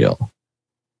Vanessa Gilles.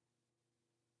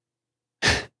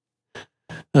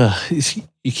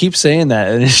 You keep saying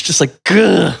that, and it's just like,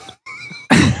 ugh.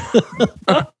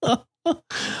 All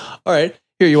right,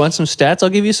 here, you want some stats? I'll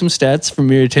give you some stats from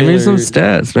Mira Taylor. Give me some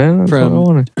stats, man. That's what I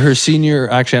wanted. Her senior,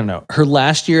 actually, I don't know, her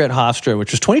last year at Hofstra,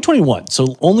 which was 2021,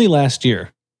 so only last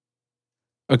year.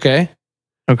 Okay.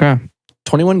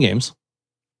 21 games.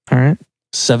 All right.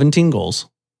 17 goals,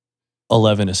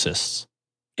 11 assists.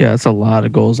 Yeah, that's a lot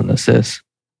of goals and assists.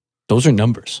 Those are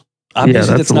numbers.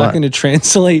 Obviously, that's not going to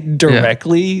translate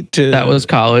directly to that was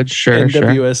college, sure,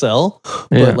 NWSL.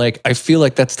 But like, I feel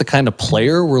like that's the kind of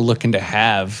player we're looking to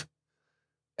have.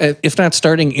 If not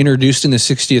starting, introduced in the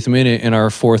 60th minute in our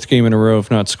 4th game in a row of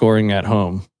not scoring at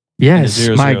home. Yes,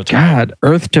 my God,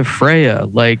 Earth to Freya.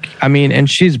 Like, I mean, and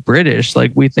she's British.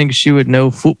 Like, we think she would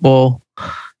know football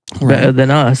better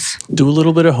than us. Do a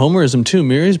little bit of homerism too.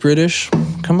 Miri's British.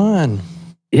 Come on.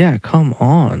 Yeah, come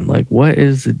on. Like, what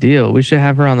is the deal? We should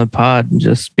have her on the pod and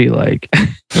just be like,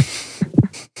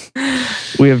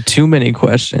 we have too many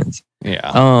questions.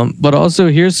 Yeah. But also,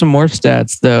 here's some more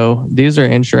stats, though. These are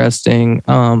interesting.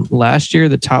 Last year,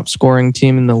 the top scoring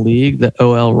team in the league, the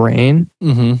OL Reign,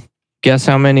 guess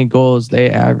how many goals they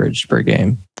averaged per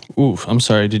game? Oof, I'm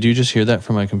sorry. Did you just hear that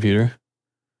from my computer?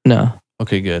 No.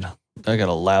 Okay, good. I got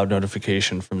a loud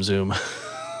notification from Zoom.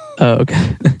 Oh,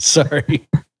 okay. Sorry.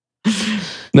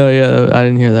 No, yeah, I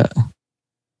didn't hear that.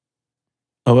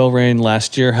 OL Reign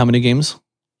last year, how many games?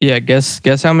 Yeah,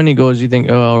 guess how many goals you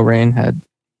think OL Reign had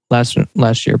last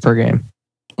year per game?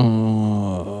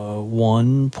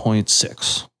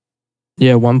 1.6.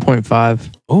 Yeah,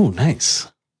 1.5. Oh, nice.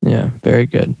 Yeah, very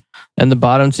good. And the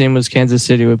bottom team was Kansas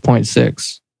City with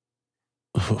 0.6.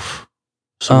 Oof.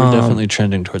 So we're definitely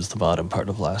trending towards the bottom part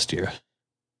of last year.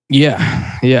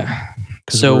 Yeah.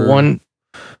 So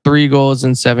 3 goals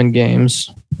in 7 games.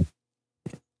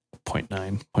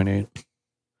 0.9, 0.8.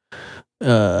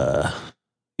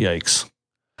 Yikes.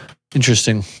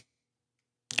 Interesting.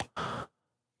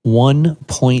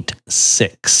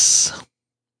 1.6.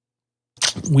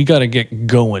 We got to get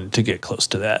going to get close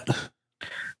to that.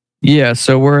 Yeah,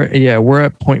 so we're at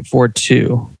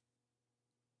 0.42.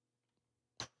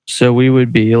 So we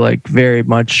would be like very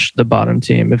much the bottom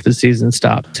team if the season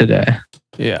stopped today.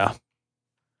 Yeah.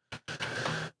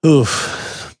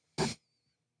 Oof.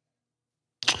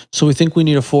 So we think we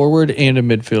need a forward and a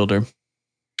midfielder.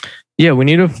 Yeah, we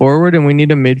need a forward and we need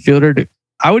a midfielder.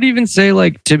 I would even say,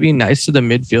 like, to be nice to the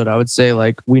midfield, I would say,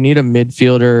 like, we need a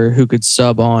midfielder who could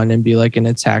sub on and be like an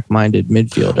attack-minded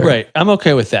midfielder. Right. I'm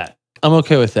okay with that.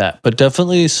 But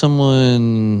definitely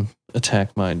someone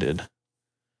attack-minded.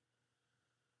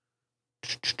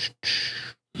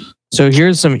 So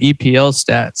here's some EPL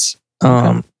stats.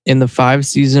 In the 5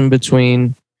 season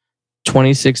between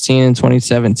 2016 and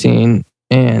 2017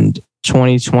 and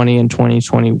 2020 and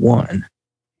 2021,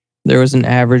 there was an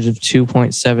average of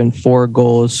 2.74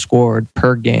 goals scored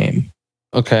per game.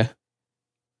 Okay.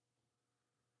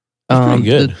 That's pretty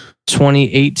good. The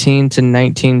 2018 to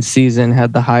 19 season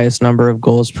had the highest number of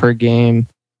goals per game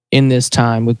in this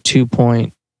time with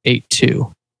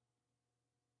 2.82.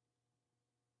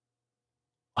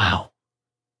 Wow.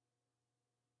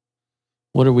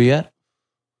 What are we at?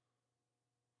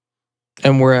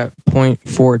 And we're at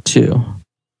 0.42.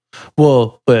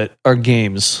 Well, but our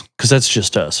games, because that's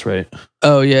just us, right?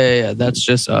 Oh, yeah. That's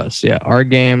just us. Yeah. Our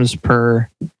games per,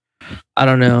 I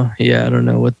don't know. Yeah, I don't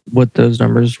know what those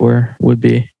numbers would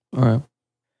be. All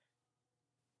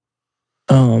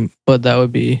right. But that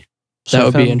would be So That I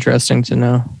would found- be interesting to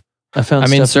know. I found. I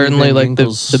mean, Stephanie certainly, Van like the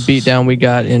Ginkel's- beatdown we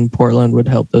got in Portland would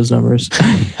help those numbers.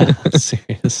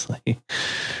 Seriously.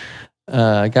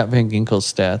 I got Van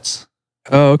Ginkel's stats.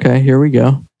 Oh, okay. Here we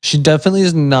go. She definitely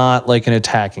is not like an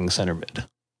attacking center mid.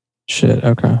 Shit.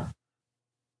 Okay.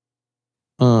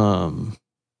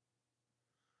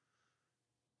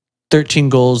 13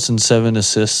 goals and 7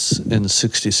 assists in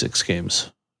 66 games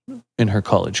in her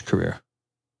college career.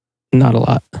 Not a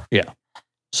lot.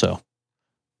 So,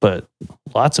 but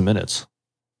lots of minutes.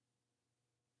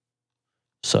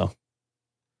 So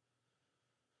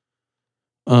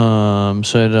I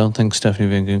don't think Stephanie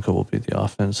Van Ginkel will be the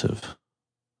offensive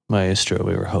maestro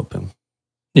we were hoping.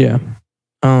 Yeah.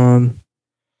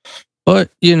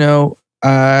 But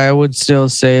I would still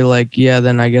say like, yeah,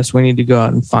 then I guess we need to go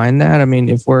out and find that. I mean,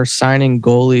 if we're signing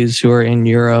goalies who are in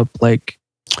Europe, like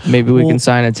maybe we can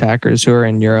sign attackers who are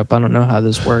in Europe. I don't know how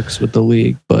this works with the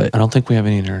league, but I don't think we have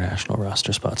any international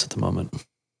roster spots at the moment.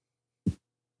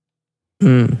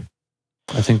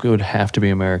 I think it would have to be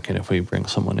American if we bring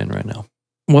someone in right now.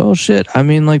 Well, shit. I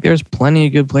mean, like there's plenty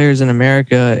of good players in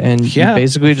America, and you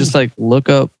basically just like look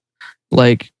up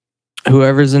like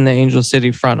whoever's in the Angel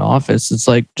City front office. It's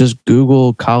like just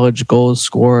Google college goals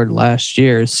scored last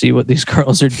year, see what these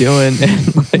girls are doing,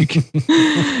 and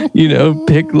like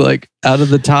pick like out of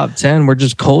the top 10. We're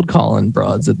just cold calling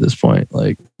broads at this point.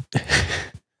 Like,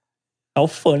 how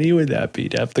funny would that be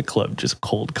to have the club just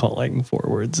cold calling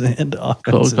forwards and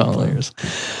offensive players?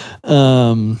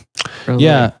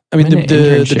 Yeah, I mean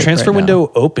the transfer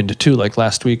window opened too, like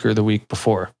last week or the week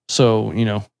before. So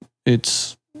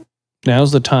it's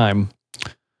now's the time.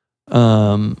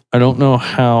 I don't know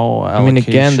how. I mean,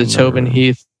 again, the Tobin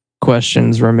Heath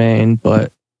questions remain,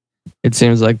 but it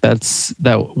seems like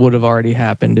that would have already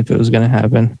happened if it was going to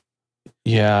happen.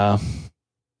 Yeah.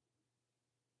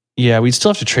 Yeah, we'd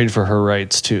still have to trade for her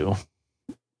rights too.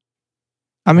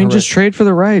 I mean, just trade for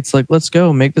the rights. Like, let's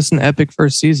go make this an epic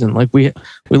first season. Like we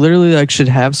literally like should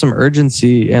have some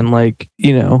urgency and like,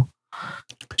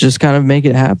 just kind of make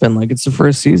it happen. Like it's the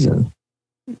first season.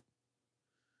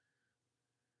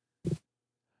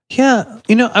 Yeah.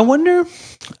 I wonder,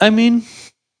 I mean,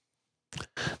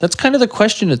 that's kind of the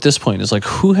question at this point is like,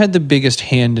 who had the biggest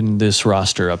hand in this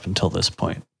roster up until this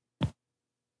point?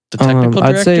 The technical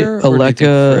director? I'd say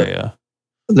Aleka.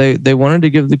 They wanted to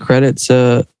give the credit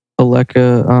to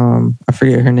Aleka. I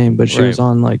forget her name, but she was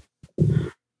on like,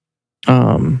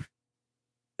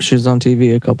 she was on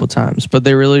TV a couple times. But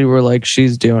they really were like,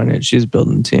 she's doing it. She's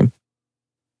building the team.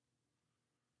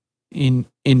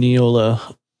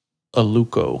 Eniola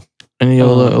Aluko.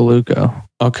 Aluko.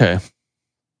 Okay.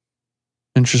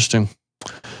 Interesting.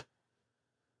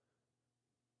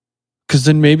 Because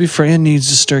then maybe Fran needs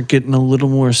to start getting a little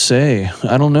more say.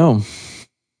 I don't know.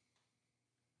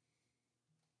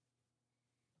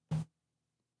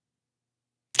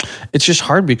 It's just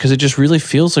hard because it just really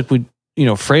feels like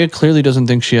Freya clearly doesn't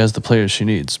think she has the players she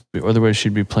needs. Otherwise,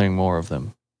 she'd be playing more of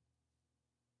them.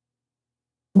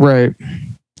 Right.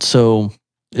 So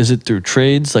is it through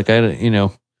trades? Like, I don't even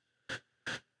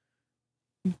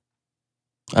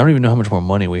know how much more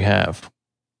money we have.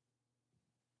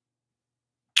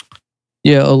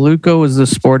 Yeah, Aluko was the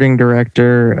sporting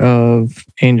director of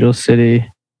Angel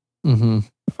City. Mm-hmm.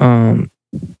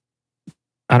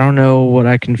 I don't know what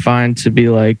I can find to be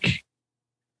like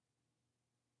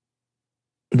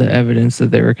the evidence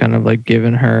that they were kind of like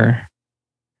giving her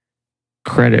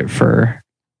credit for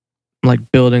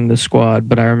like building the squad,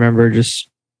 but I remember just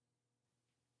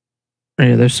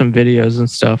there's some videos and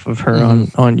stuff of her on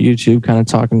YouTube kind of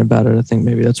talking about it. I think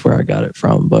maybe that's where I got it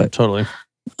from, but totally.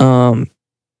 I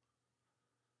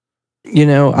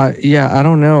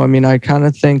don't know. I mean, I kind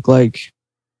of think like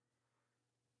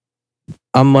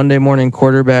I'm Monday morning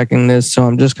quarterbacking this, so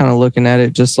I'm just kind of looking at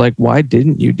it just like, why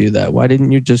didn't you do that? Why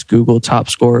didn't you just Google top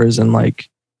scorers in like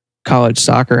college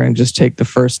soccer and just take the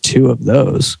first 2 of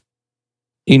those,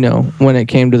 when it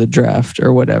came to the draft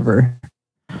or whatever?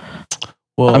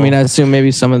 Well, I mean, I assume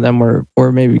maybe some of them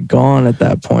were maybe gone at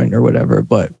that point or whatever,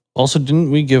 but also, didn't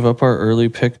we give up our early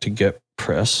pick to get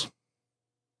Press?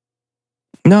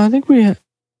 No, I think we had.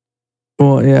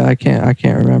 Well, yeah, I can't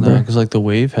remember. Because like the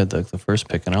Wave had like the first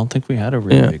pick, and I don't think we had a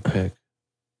really big pick.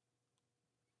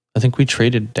 I think we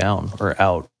traded down or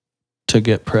out to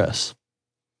get Press.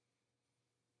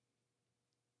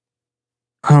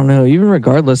 I don't know. Even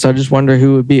regardless, I just wonder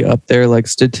who would be up there, like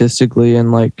statistically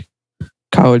in like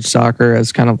college soccer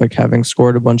as kind of like having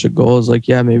scored a bunch of goals. Like,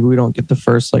 yeah, maybe we don't get the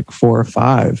first like 4 or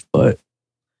 5, but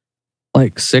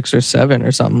like 6 or 7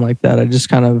 or something like that. I just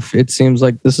kind of, it seems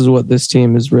like this is what this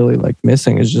team is really like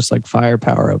missing is just like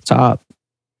firepower up top.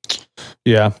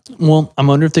 Yeah. Well, I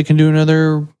wonder if they can do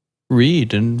another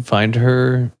read and find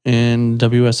her in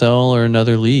WSL or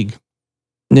another league.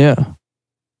 Yeah.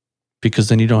 Because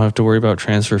then you don't have to worry about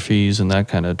transfer fees and that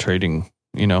kind of trading.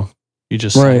 You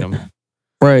just sign them.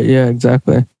 Right. Yeah,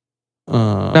 exactly.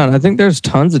 No, and I think there's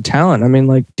tons of talent. I mean,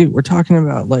 like, dude, we're talking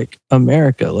about like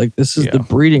America. Like, this is the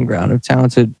breeding ground of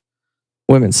talented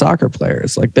women's soccer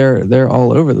players. Like, they're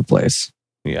all over the place.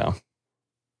 Yeah.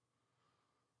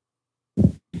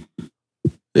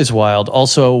 It's wild.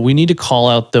 Also, we need to call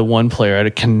out the one player, I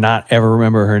cannot ever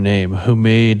remember her name, who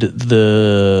made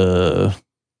the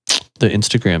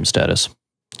Instagram status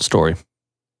story.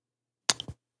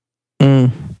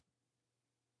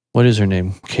 What is her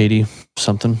name? Katie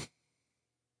something?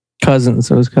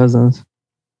 Cousins. It was Cousins.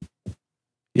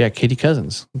 Yeah, Katie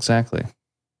Cousins. Exactly.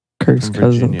 Kirk's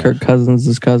cousin. Kirk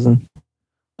Cousins' cousin.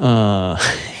 Yeah.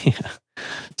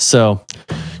 So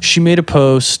she made a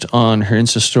post on her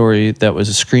Insta story that was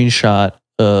a screenshot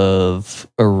of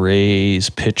a Rays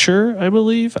pitcher, I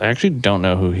believe. I actually don't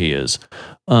know who he is.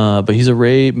 But he's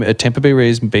a Tampa Bay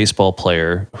Rays baseball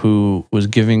player who was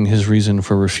giving his reason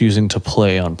for refusing to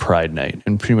play on Pride Night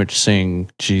and pretty much saying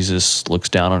Jesus looks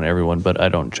down on everyone, but I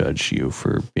don't judge you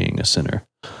for being a sinner.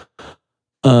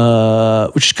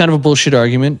 Which is kind of a bullshit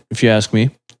argument, if you ask me.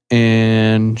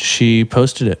 And she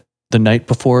posted it the night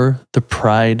before the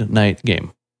Pride Night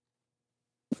game.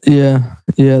 Yeah,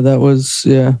 that was,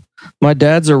 My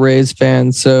dad's a Rays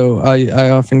fan, so I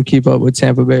often keep up with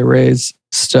Tampa Bay Rays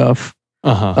stuff.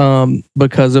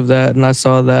 Because of that. And I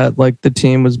saw that like the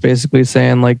team was basically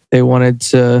saying like they wanted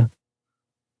to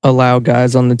allow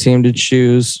guys on the team to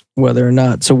choose whether or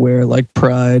not to wear like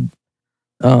pride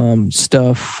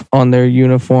stuff on their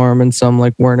uniform, and some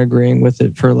like weren't agreeing with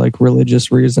it for like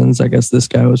religious reasons. I guess this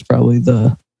guy was probably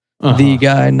the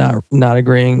guy not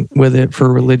agreeing with it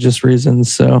for religious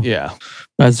reasons. So yeah,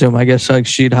 I guess like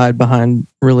she'd hide behind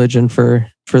religion for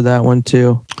that one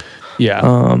too.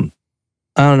 Yeah.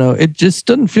 I don't know. It just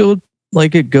doesn't feel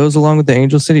like it goes along with the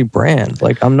Angel City brand.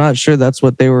 Like, I'm not sure that's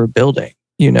what they were building,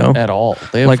 At all.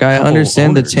 Like, I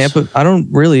understand I don't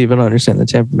really even understand the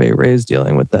Tampa Bay Rays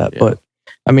dealing with that. Yeah. But,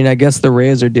 I mean, I guess the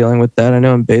Rays are dealing with that. I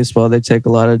know in baseball, they take a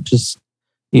lot of just,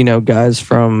 guys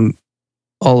from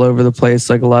all over the place,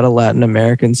 like a lot of Latin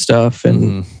American stuff.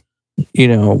 And,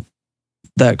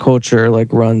 that culture,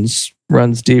 like, runs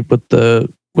deep with the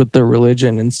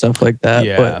religion and stuff like that.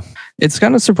 Yeah. But it's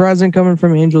kind of surprising coming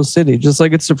from Angel City, just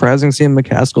like it's surprising seeing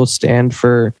McCaskill stand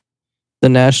for the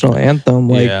national anthem.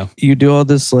 Like you do all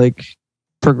this like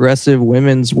progressive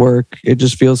women's work. It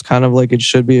just feels kind of like it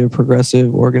should be a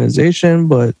progressive organization,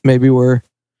 but maybe we're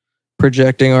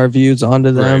projecting our views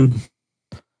onto them.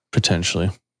 Right.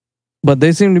 Potentially. But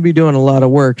they seem to be doing a lot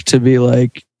of work to be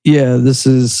like, yeah, this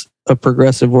is a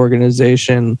progressive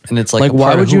organization. And it's like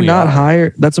why would you not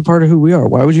hire? That's a part of who we are.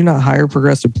 Why would you not hire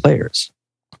progressive players?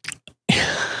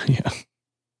 Yeah.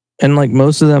 And like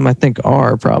most of them, I think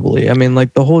are probably. I mean,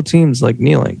 like the whole team's like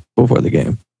kneeling before the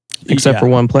game, except for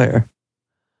one player.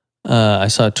 I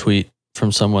saw a tweet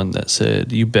from someone that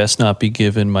said, "You best not be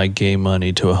giving my gay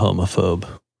money to a homophobe."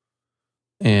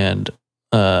 And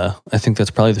I think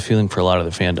that's probably the feeling for a lot of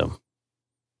the fandom.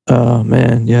 Oh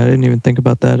man, yeah, I didn't even think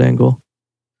about that angle.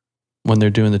 When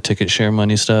they're doing the ticket share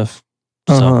money stuff.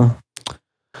 So,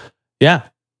 yeah.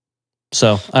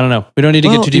 So I don't know. We don't need to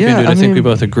get too deep into it. I think we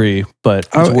both agree, but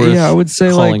it's worth I would say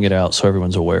calling it out so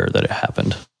everyone's aware that it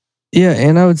happened. Yeah,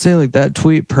 and I would say like that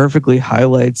tweet perfectly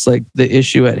highlights like the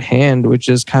issue at hand, which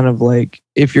is kind of like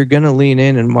if you're gonna lean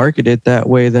in and market it that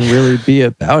way, then really be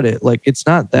about it. Like it's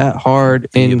not that hard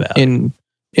in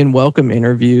welcome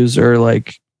interviews or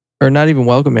not even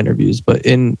welcome interviews, but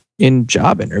in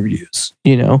job interviews,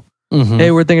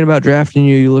 Hey, we're thinking about drafting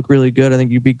you. You look really good. I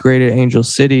think you'd be great at Angel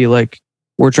City. Like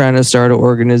we're trying to start an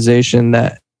organization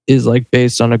that is like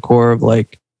based on a core of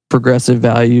like progressive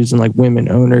values and like women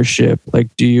ownership. Like,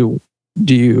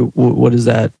 what is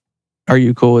that? Are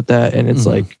you cool with that? And it's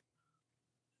like,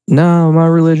 no, my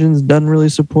religion doesn't really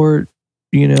support,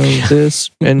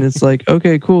 this. And it's like,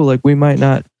 okay, cool. Like we might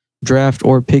not draft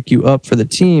or pick you up for the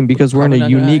team because we're in a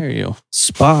unique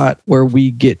spot where we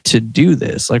get to do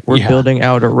this. Like we're building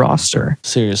out a roster.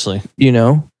 Seriously.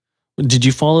 Did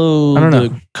you follow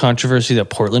the controversy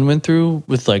that Portland went through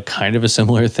with like kind of a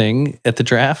similar thing at the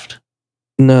draft?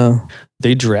 No.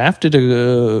 They drafted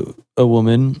a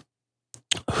woman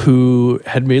who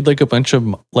had made like a bunch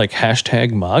of like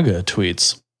hashtag MAGA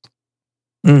tweets.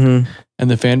 Mm-hmm.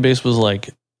 And the fan base was like,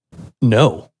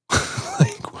 no.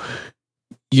 Like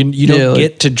you don't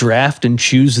get to draft and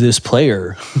choose this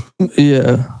player.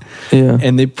 Yeah. Yeah.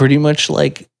 And they pretty much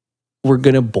like were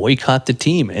going to boycott the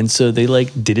team. And so they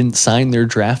like didn't sign their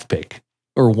draft pick.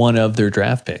 or one of their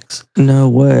draft picks. No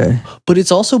way. But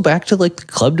it's also back to like the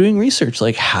club doing research.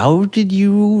 Like, how did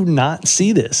you not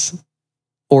see this?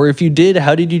 Or if you did,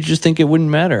 how did you just think it wouldn't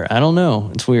matter? I don't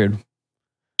know. It's weird.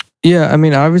 Yeah, I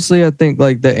mean, obviously, I think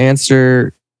like the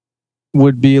answer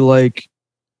would be like,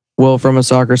 well, from a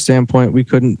soccer standpoint, we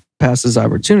couldn't pass this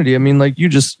opportunity. I mean, like you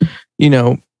just, you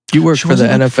work for the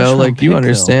NFL, like you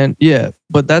understand. Though. Yeah,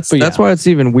 but that's why it's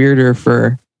even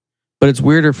weirder but it's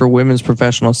weirder for women's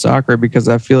professional soccer because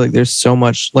I feel like there's so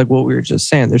much, like what we were just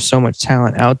saying, there's so much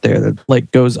talent out there that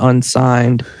like goes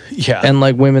unsigned. Yeah. And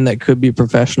like women that could be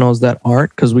professionals that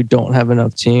aren't because we don't have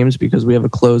enough teams because we have a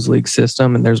closed league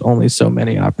system and there's only so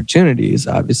many opportunities,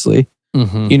 obviously.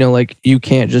 Mm-hmm. Like you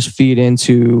can't just feed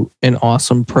into an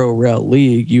awesome pro rel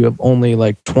league. You have only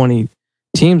like 20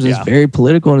 teams. It's very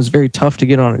political and it's very tough to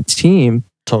get on a team.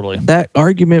 Totally. That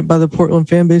argument by the Portland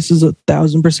fan base is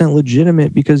 1,000%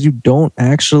 legitimate because you don't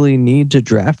actually need to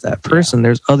draft that person. Yeah.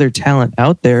 There's other talent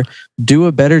out there. Do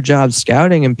a better job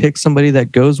scouting and pick somebody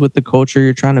that goes with the culture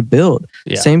you're trying to build.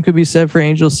 Yeah. Same could be said for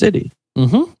Angel City.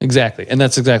 Mm-hmm. Exactly. And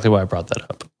that's exactly why I brought that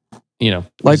up.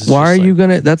 Like, why are you going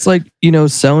to, that's like,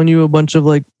 selling you a bunch of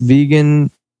like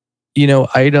vegan,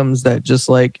 items that just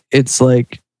like, it's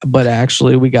like, but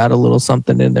actually we got a little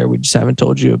something in there we just haven't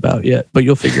told you about yet, but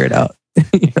you'll figure it out.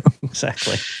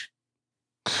 Exactly.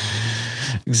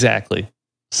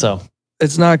 So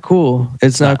it's not cool.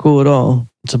 It's not cool at all.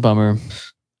 It's a bummer.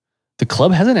 The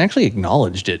club hasn't actually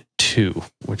acknowledged it too,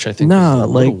 which I think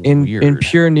like in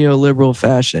pure neoliberal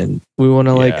fashion, we want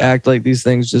to like act like these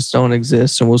things just don't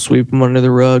exist and we'll sweep them under the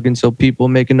rug until people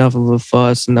make enough of a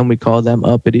fuss and then we call them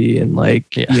uppity and like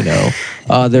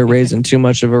they're raising too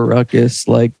much of a ruckus.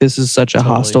 Like this is such a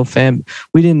hostile fan.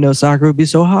 We didn't know soccer would be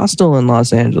so hostile in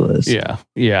Los Angeles.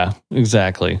 Yeah,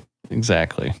 exactly.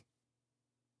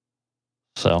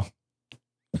 So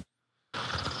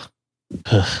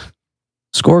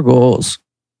score goals.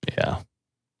 Yeah.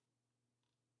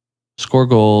 Score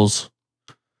goals.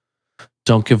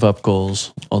 Don't give up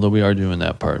goals. Although we are doing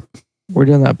that part. We're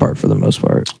doing that part for the most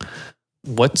part.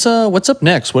 What's up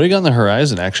next? What do you got on the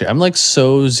horizon? Actually, I'm like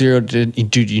so zeroed.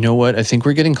 Dude, you know what? I think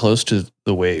we're getting close to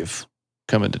the wave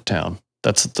coming to town.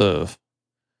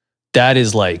 That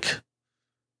is like,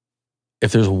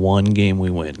 if there's one game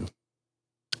we win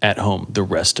at home the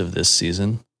rest of this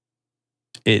season,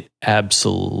 it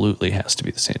absolutely has to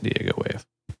be the San Diego Wave.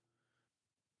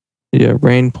 Yeah,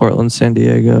 rain, Portland, San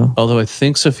Diego. Although I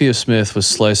think Sophia Smith was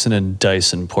slicing and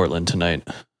dicing Portland tonight.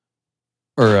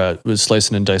 Or was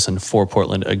slicing and dicing for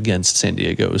Portland against San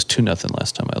Diego. It was 2-0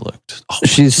 last time I looked. Oh,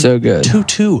 she's so good.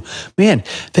 2-2. Man,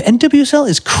 the NWSL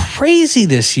is crazy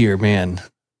this year, man.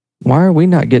 Why are we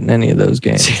not getting any of those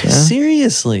games?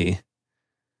 Seriously.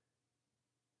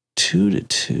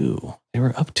 2-2. They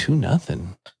were up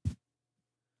 2-0.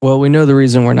 Well, we know the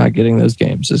reason we're not getting those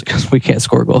games is because we can't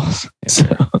score goals. Yeah. So,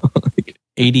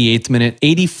 88th minute,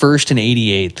 81st and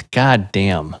 88th. God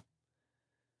damn.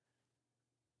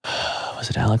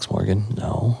 Was it Alex Morgan?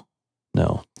 No.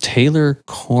 Taylor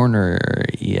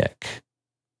Korneriek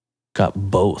got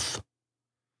both.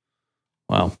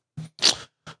 Wow.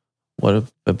 I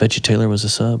bet you Taylor was a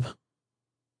sub.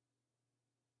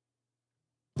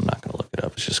 I'm not going to look it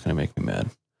up. It's just going to make me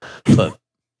mad. But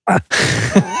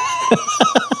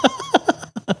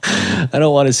I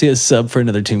don't want to see a sub for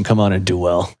another team come on and do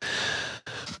well.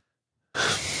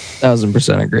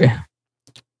 1,000% agree.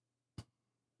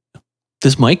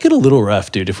 This might get a little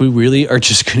rough, dude, if we really are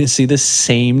just going to see the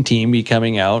same team be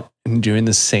coming out and doing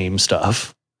the same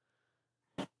stuff.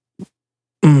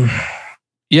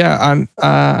 Yeah,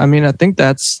 I mean, I think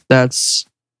that's the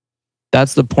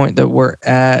point that we're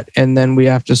at, and then we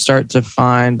have to start to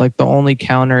find like the only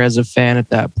counter as a fan at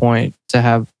that point to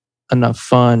have enough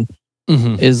fun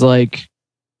is like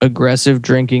aggressive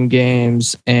drinking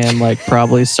games and like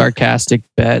probably sarcastic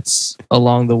bets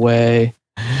along the way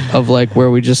of like where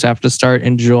we just have to start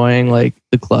enjoying like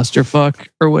the clusterfuck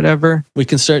or whatever. We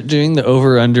can start doing the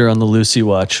over under on the Lucy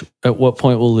watch. At what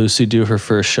point will Lucy do her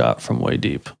first shot from way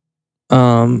deep? We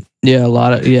were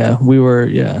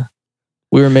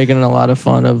making a lot of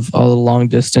fun of all the long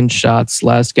distance shots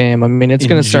last game. I mean, it's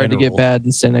going to start to get bad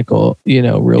and cynical,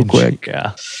 real quick.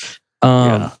 Yeah.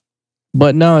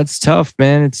 But no, it's tough,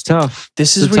 man. It's tough.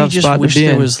 This is where you just wish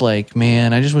there was like,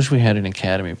 man, I just wish we had an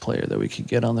academy player that we could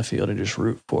get on the field and just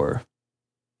root for.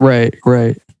 Right.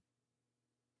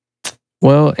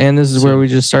 Well, and this is where we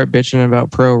just start bitching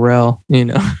about pro rel,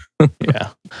 Yeah.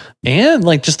 And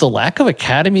like just the lack of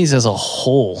academies as a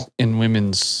whole in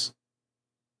women's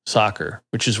soccer,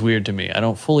 which is weird to me. I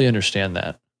don't fully understand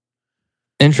that.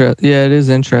 Yeah, it is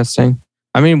interesting.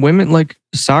 I mean, women like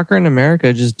soccer in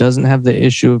America just doesn't have the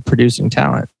issue of producing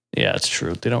talent. Yeah, it's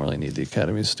true. They don't really need the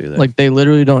academies to do that. Like they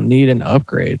literally don't need an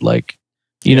upgrade. Like,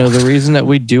 you know, the reason that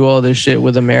we do all this shit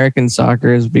with American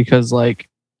soccer is because like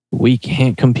we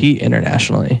can't compete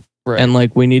internationally. Right. And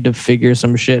like we need to figure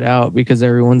some shit out because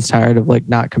everyone's tired of like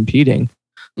not competing.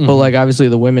 But like obviously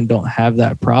the women don't have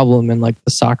that problem, and like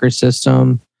the soccer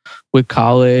system with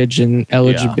college and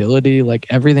eligibility, like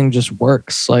everything just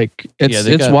works. Like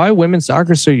it's why women's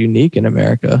soccer is so unique in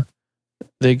America.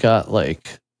 They got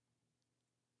like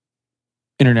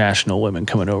international women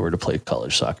coming over to play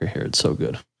college soccer here. It's so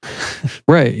good.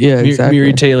 Right. Yeah, exactly.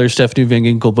 Miri Taylor, Stephanie Van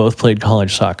Ginkel both played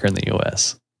college soccer in the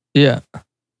US. Yeah.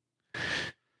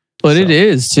 But it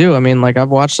is too. I mean, like I've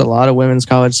watched a lot of women's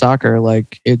college soccer.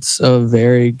 Like it's a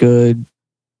very good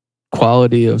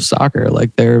quality of soccer.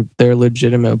 Like they're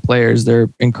legitimate players. They're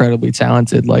incredibly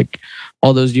talented. Like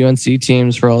all those UNC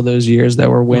teams for all those years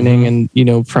that were winning, and you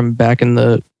know, from back in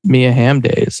the Mia Hamm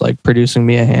days, like producing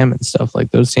Mia Hamm and stuff. Like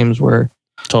those teams were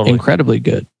incredibly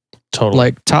good. Totally.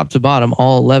 Like top to bottom,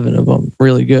 all 11 of them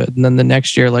really good. And then the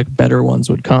next year, like better ones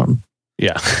would come.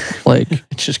 Yeah. Like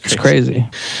it's just it's crazy.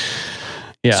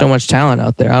 Yeah. So much talent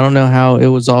out there. I don't know how it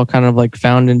was all kind of like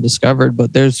found and discovered,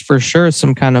 but there's for sure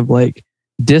some kind of like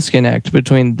disconnect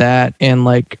between that and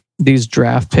like these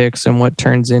draft picks and what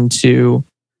turns into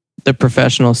the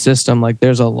professional system. Like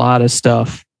there's a lot of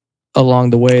stuff along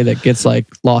the way that gets like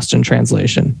lost in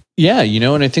translation. Yeah, you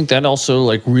know, and I think that also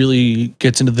like really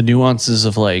gets into the nuances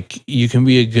of like you can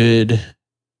be a good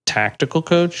tactical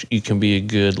coach, you can be a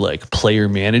good like player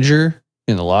manager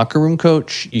in the locker room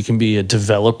coach, you can be a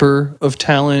developer of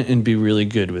talent and be really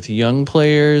good with young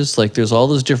players. Like there's all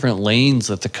those different lanes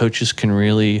that the coaches can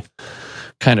really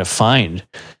kind of find.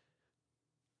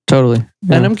 Totally.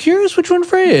 Yeah. And I'm curious which one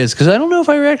Freya is, because I don't know if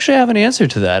I actually have an answer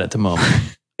to that at the moment.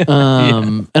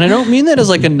 And I don't mean that as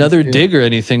like another dig or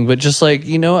anything, but just like,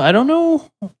 you know, I don't know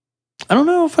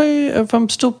if I'm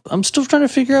still trying to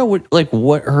figure out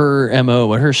what her MO,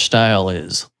 what her style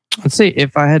is. Let's see,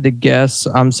 if I had to guess,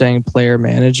 I'm saying player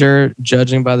manager,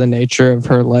 judging by the nature of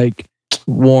her like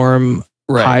warm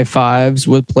high fives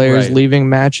with players leaving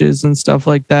matches and stuff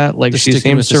like that. Like she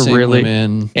seems to really,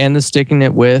 and the sticking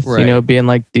it with, you know, being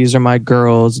like, these are my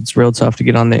girls. It's real tough to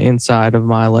get on the inside of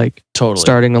my like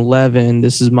starting 11.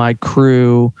 This is my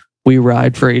crew. We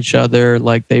ride for each other.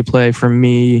 Like they play for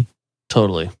me.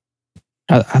 Totally.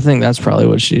 I think that's probably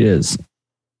what she is.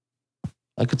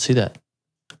 I could see that.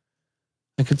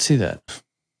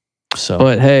 So,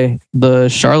 but hey, the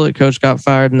Charlotte coach got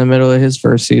fired in the middle of his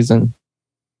first season.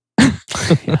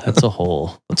 Yeah, that's a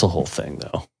whole thing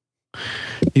though.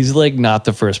 He's like not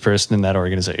the first person in that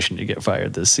organization to get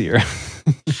fired this year.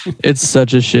 It's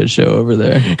such a shit show over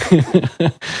there.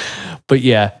 But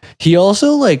yeah, he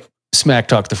also like smack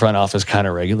talked the front office kind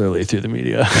of regularly through the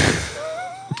media.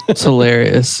 It's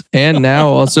hilarious. And now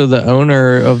also the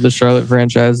owner of the Charlotte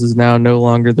franchise is now no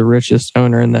longer the richest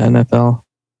owner in the NFL.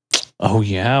 Oh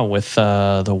yeah, with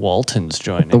the Waltons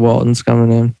joining. The Waltons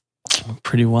coming in.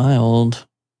 Pretty wild.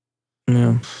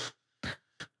 Yeah.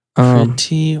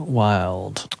 Pretty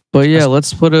wild. But yeah,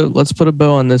 let's put a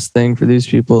bow on this thing for these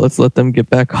people. Let's let them get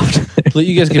back off to Let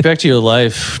you guys get back to your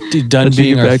life. Done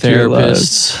being our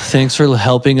therapists. Thanks for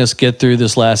helping us get through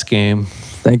this last game.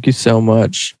 Thank you so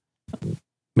much.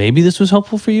 Maybe this was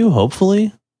helpful for you,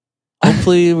 hopefully.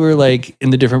 Hopefully we're like in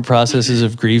the different processes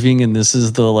of grieving and this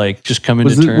is the like just coming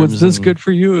to terms. Was this good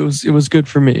for you? It was good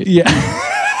for me. Yeah.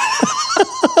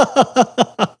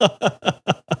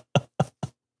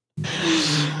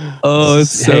 Oh, it's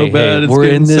so bad. We're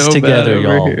in this together,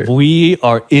 y'all. We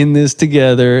are in this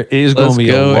together. It is going to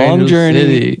be a long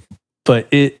journey, but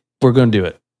we're going to do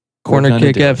it. Corner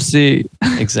Kick FC.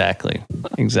 Exactly.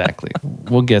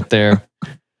 We'll get there.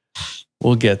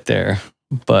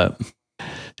 But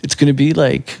it's going to be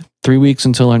like 3 weeks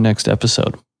until our next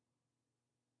episode.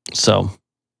 So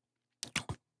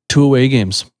 2 away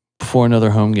games before another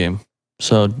home game.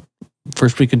 So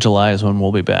first week of July is when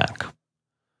we'll be back.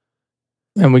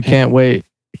 And we can't wait.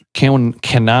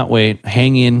 Cannot wait.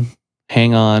 Hang in.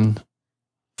 Hang on.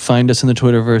 Find us in the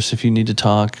Twitterverse if you need to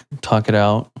talk it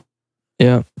out.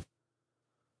 Yeah.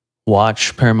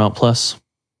 Watch Paramount Plus,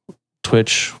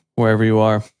 Twitch, wherever you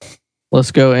are.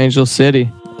 Let's go, Angel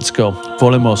City. Let's go.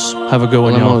 Volemos. Have a good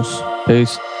one, y'all.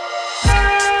 Peace.